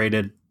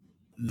demonstrated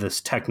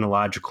this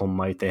technological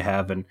might they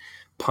have and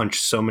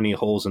punched so many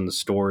holes in the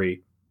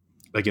story.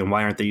 Again,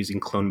 why aren't they using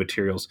clone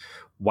materials?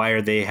 Why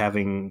are they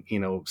having,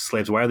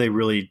 slaves? Why are they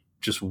really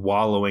just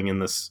wallowing in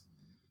this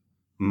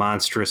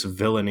monstrous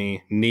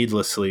villainy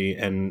needlessly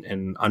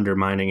and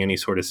undermining any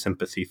sort of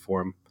sympathy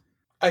for him?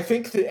 I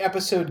think the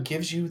episode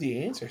gives you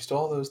the answers to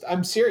all those.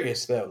 I'm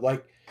serious, though.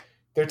 Like,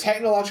 their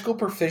technological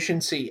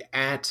proficiency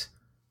at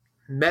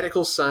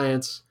medical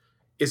science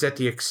is at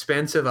the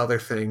expense of other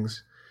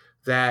things,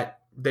 that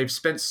they've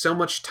spent so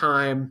much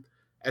time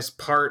as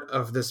part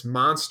of this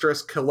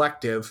monstrous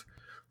collective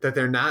that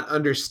they're not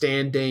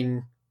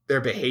understanding their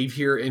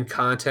behavior in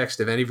context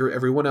of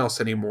everyone else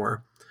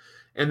anymore.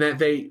 And that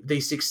they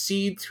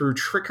succeed through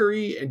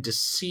trickery and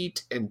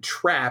deceit and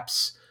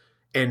traps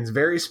and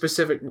very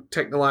specific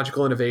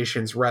technological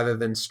innovations rather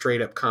than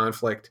straight up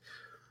conflict.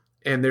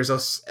 And there's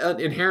an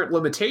inherent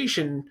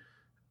limitation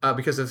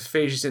because of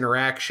Phage's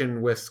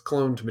interaction with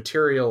cloned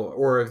material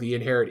or the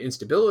inherent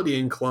instability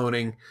in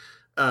cloning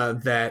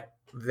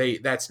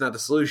that's not the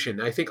solution.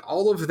 I think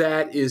all of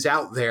that is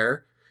out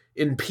there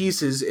in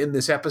pieces in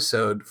this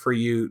episode for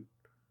you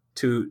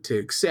to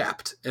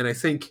accept. And I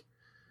think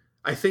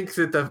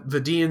that the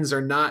Vidians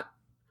are not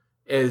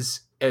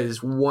as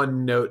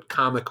one note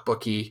comic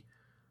booky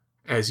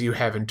as you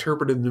have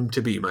interpreted them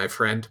to be, my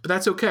friend. But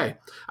that's okay.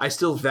 I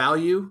still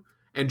value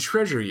and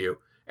treasure you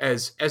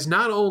as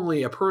not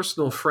only a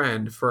personal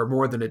friend for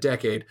more than a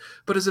decade,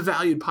 but as a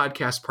valued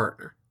podcast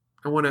partner.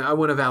 I want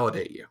to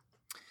validate you.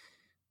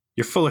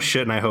 You're full of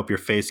shit, and I hope your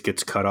face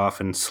gets cut off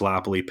and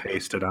sloppily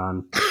pasted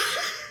on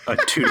a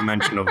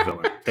two-dimensional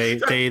villain.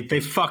 They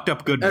fucked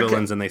up good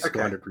villains and they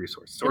squandered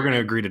resources. So we're going to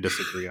agree to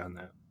disagree on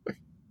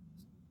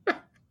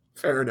that.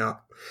 Fair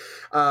enough.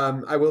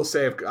 I will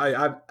say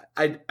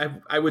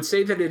I would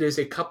say that it is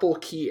a couple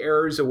key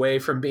errors away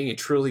from being a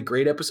truly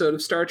great episode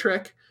of Star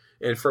Trek,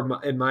 and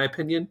in my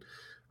opinion,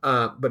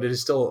 but it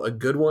is still a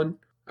good one.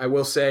 I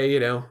will say,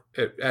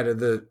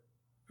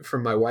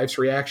 from my wife's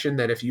reaction,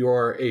 that if you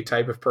are a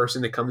type of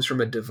person that comes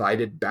from a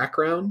divided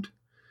background,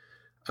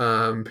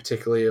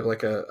 particularly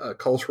like a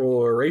cultural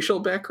or racial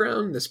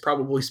background, this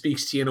probably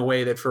speaks to you in a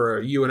way that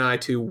for you and I,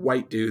 two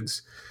white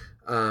dudes,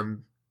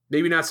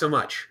 maybe not so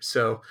much.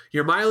 So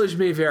your mileage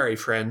may vary,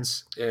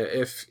 friends,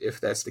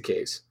 if that's the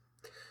case.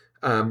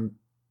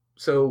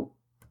 So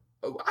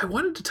I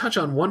wanted to touch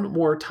on one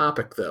more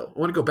topic, though. I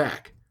want to go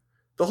back.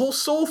 The whole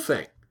soul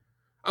thing.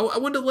 I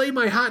wanted to lay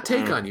my hot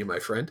take on you, my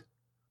friend.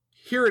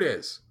 Here it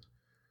is.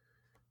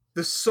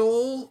 The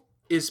soul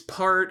is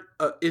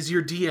is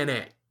your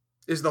DNA,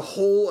 is the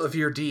whole of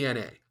your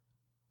DNA.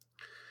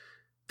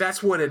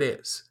 That's what it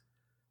is.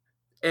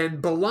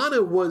 And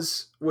B'Elanna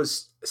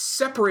was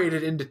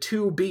separated into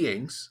two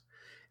beings,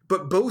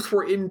 but both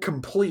were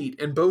incomplete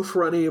and both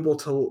were unable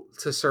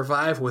to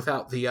survive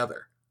without the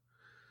other.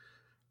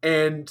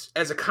 And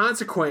as a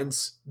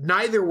consequence,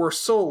 neither were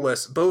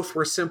soulless, both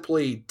were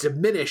simply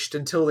diminished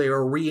until they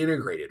were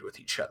reintegrated with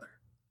each other.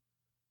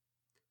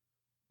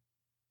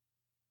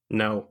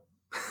 No.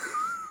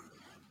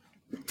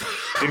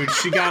 Dude,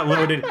 she got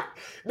loaded.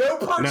 No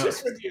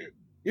punches with you.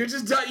 You're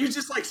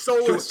just like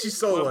soulless. She's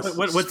soulless.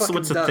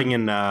 What's the thing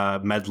in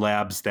med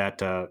labs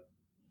that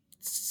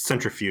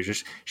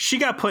centrifuge? She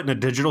got put in a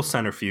digital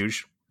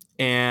centrifuge,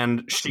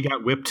 and she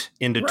got whipped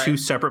into two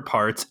separate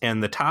parts,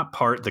 and the top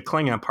part, the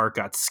Klingon part,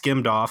 got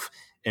skimmed off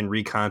and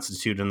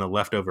reconstituted, and the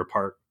leftover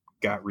part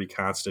got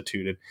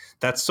reconstituted.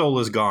 That soul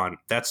is gone.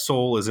 That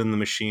soul is in the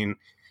machine.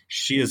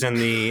 She is in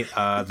the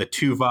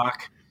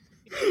Tuvok,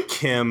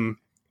 Kim,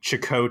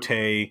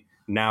 Chakotay,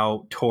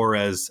 now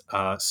Torres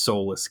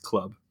soulless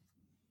club.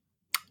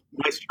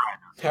 Nice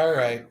try.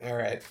 All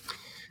right.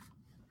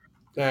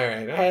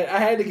 I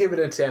had to give it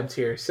an attempt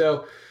here.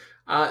 So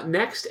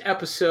next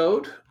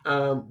episode,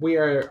 we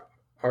are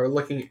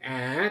looking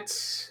at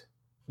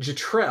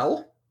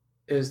Jetrel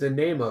is the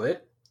name of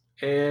it.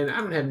 And I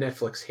don't have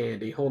Netflix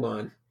handy. Hold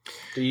on.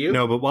 Do you?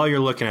 No, but while you're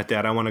looking at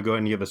that, I want to go ahead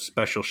and give a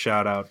special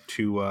shout out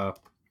to,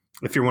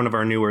 if you're one of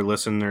our newer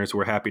listeners,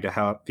 we're happy to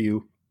have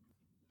you.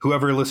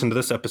 Whoever listened to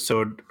this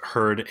episode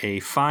heard a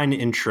fine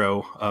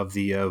intro of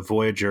the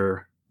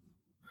Voyager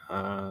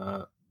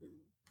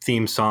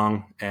theme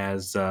song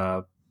as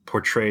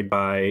portrayed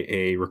by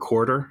a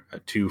recorder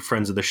to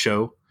friends of the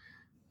show,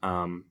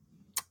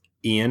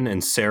 Ian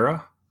and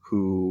Sarah,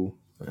 who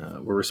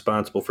were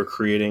responsible for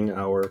creating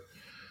our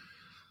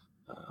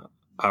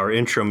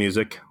intro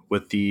music,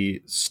 with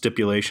the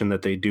stipulation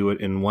that they do it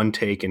in one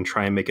take and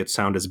try and make it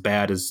sound as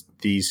bad as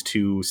these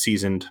two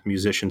seasoned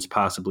musicians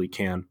possibly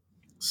can.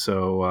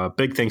 So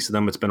big thanks to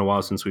them. It's been a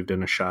while since we've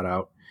done a shout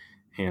out,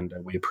 and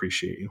we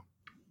appreciate you.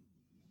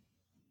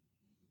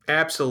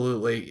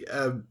 Absolutely.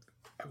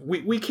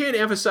 We can't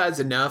emphasize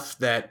enough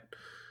that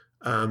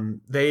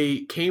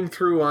they came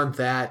through on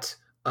that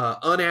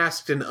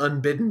unasked and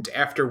unbidden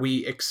after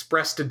we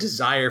expressed a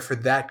desire for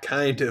that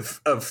kind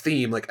of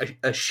theme, like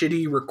a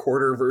shitty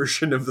recorder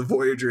version of the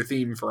Voyager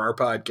theme for our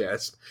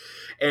podcast.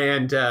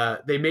 And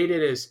they made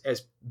it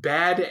as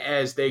bad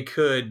as they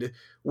could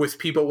with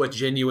people with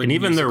genuine and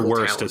even their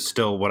worst talent. Is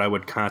still what I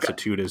would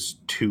constitute as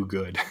too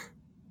good.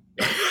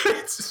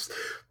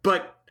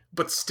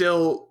 but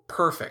still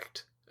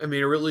perfect. I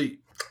mean,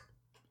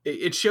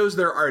 it shows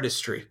their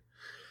artistry.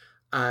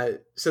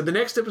 So the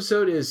next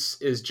episode is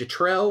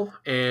Jetrel,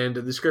 and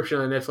the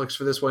description on Netflix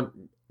for this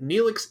one: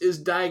 Neelix is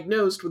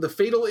diagnosed with a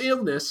fatal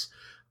illness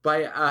by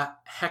a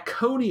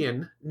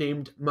Hakonian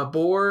named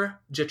Mabor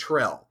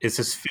Jetrel. Is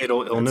his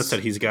fatal illness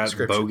that he's got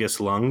bogus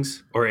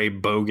lungs or a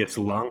bogus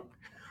lung?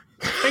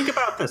 Think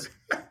about this.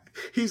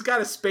 He's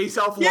got a space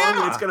elf lung,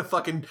 and it's gonna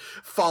fucking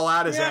fall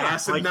out his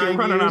ass in like 9 you're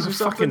running years on or a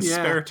something. fucking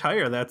spare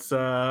tire that's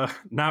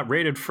not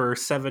rated for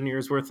 7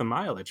 years worth of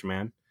mileage,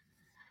 man.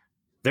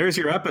 There's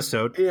your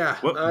episode. Yeah,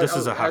 this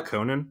is a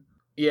Hakonnen.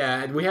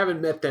 Yeah, and we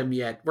haven't met them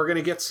yet. We're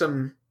gonna get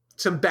some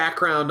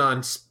background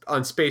on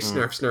Space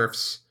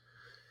Nerfs,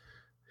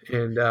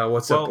 and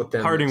what's up with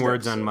them. Parting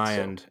words on my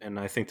end, and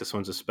I think this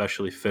one's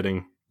especially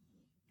fitting.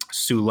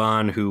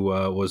 Sulan, who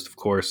was, of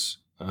course,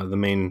 the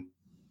main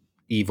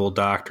evil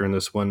doctor in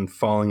this one,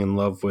 falling in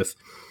love with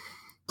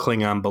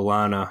Klingon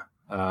B'Elanna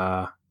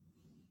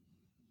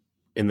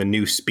in the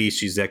new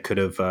species that could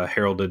have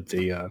heralded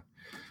the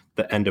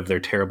end of their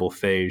terrible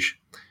phage.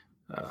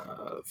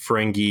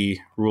 Ferengi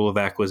Rule of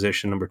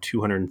Acquisition number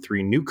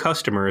 203. New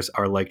customers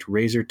are like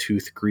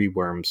razor-tooth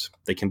greenworms.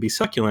 They can be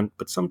succulent,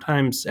 but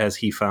sometimes, as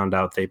he found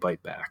out, they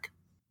bite back.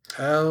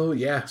 Oh,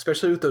 yeah,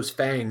 especially with those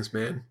fangs,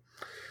 man.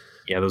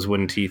 Yeah, those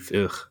wooden teeth.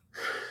 Ugh.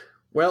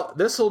 Well,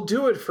 this will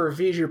do it for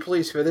V'ger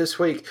Police for this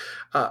week.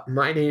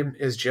 My name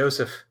is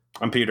Joseph.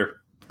 I'm Peter.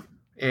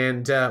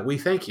 And we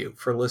thank you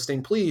for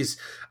listening. Please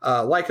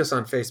like us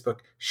on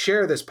Facebook,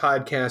 share this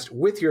podcast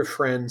with your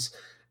friends,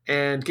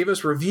 and give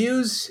us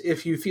reviews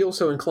if you feel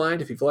so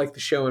inclined. If you've liked the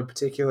show in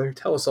particular,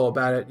 tell us all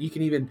about it. You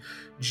can even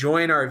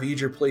join our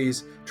V'ger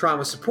Please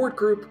trauma support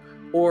group,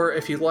 or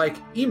if you'd like,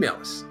 email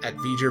us at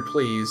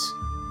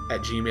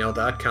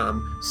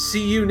vgerplease@gmail.com.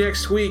 See you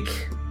next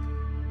week.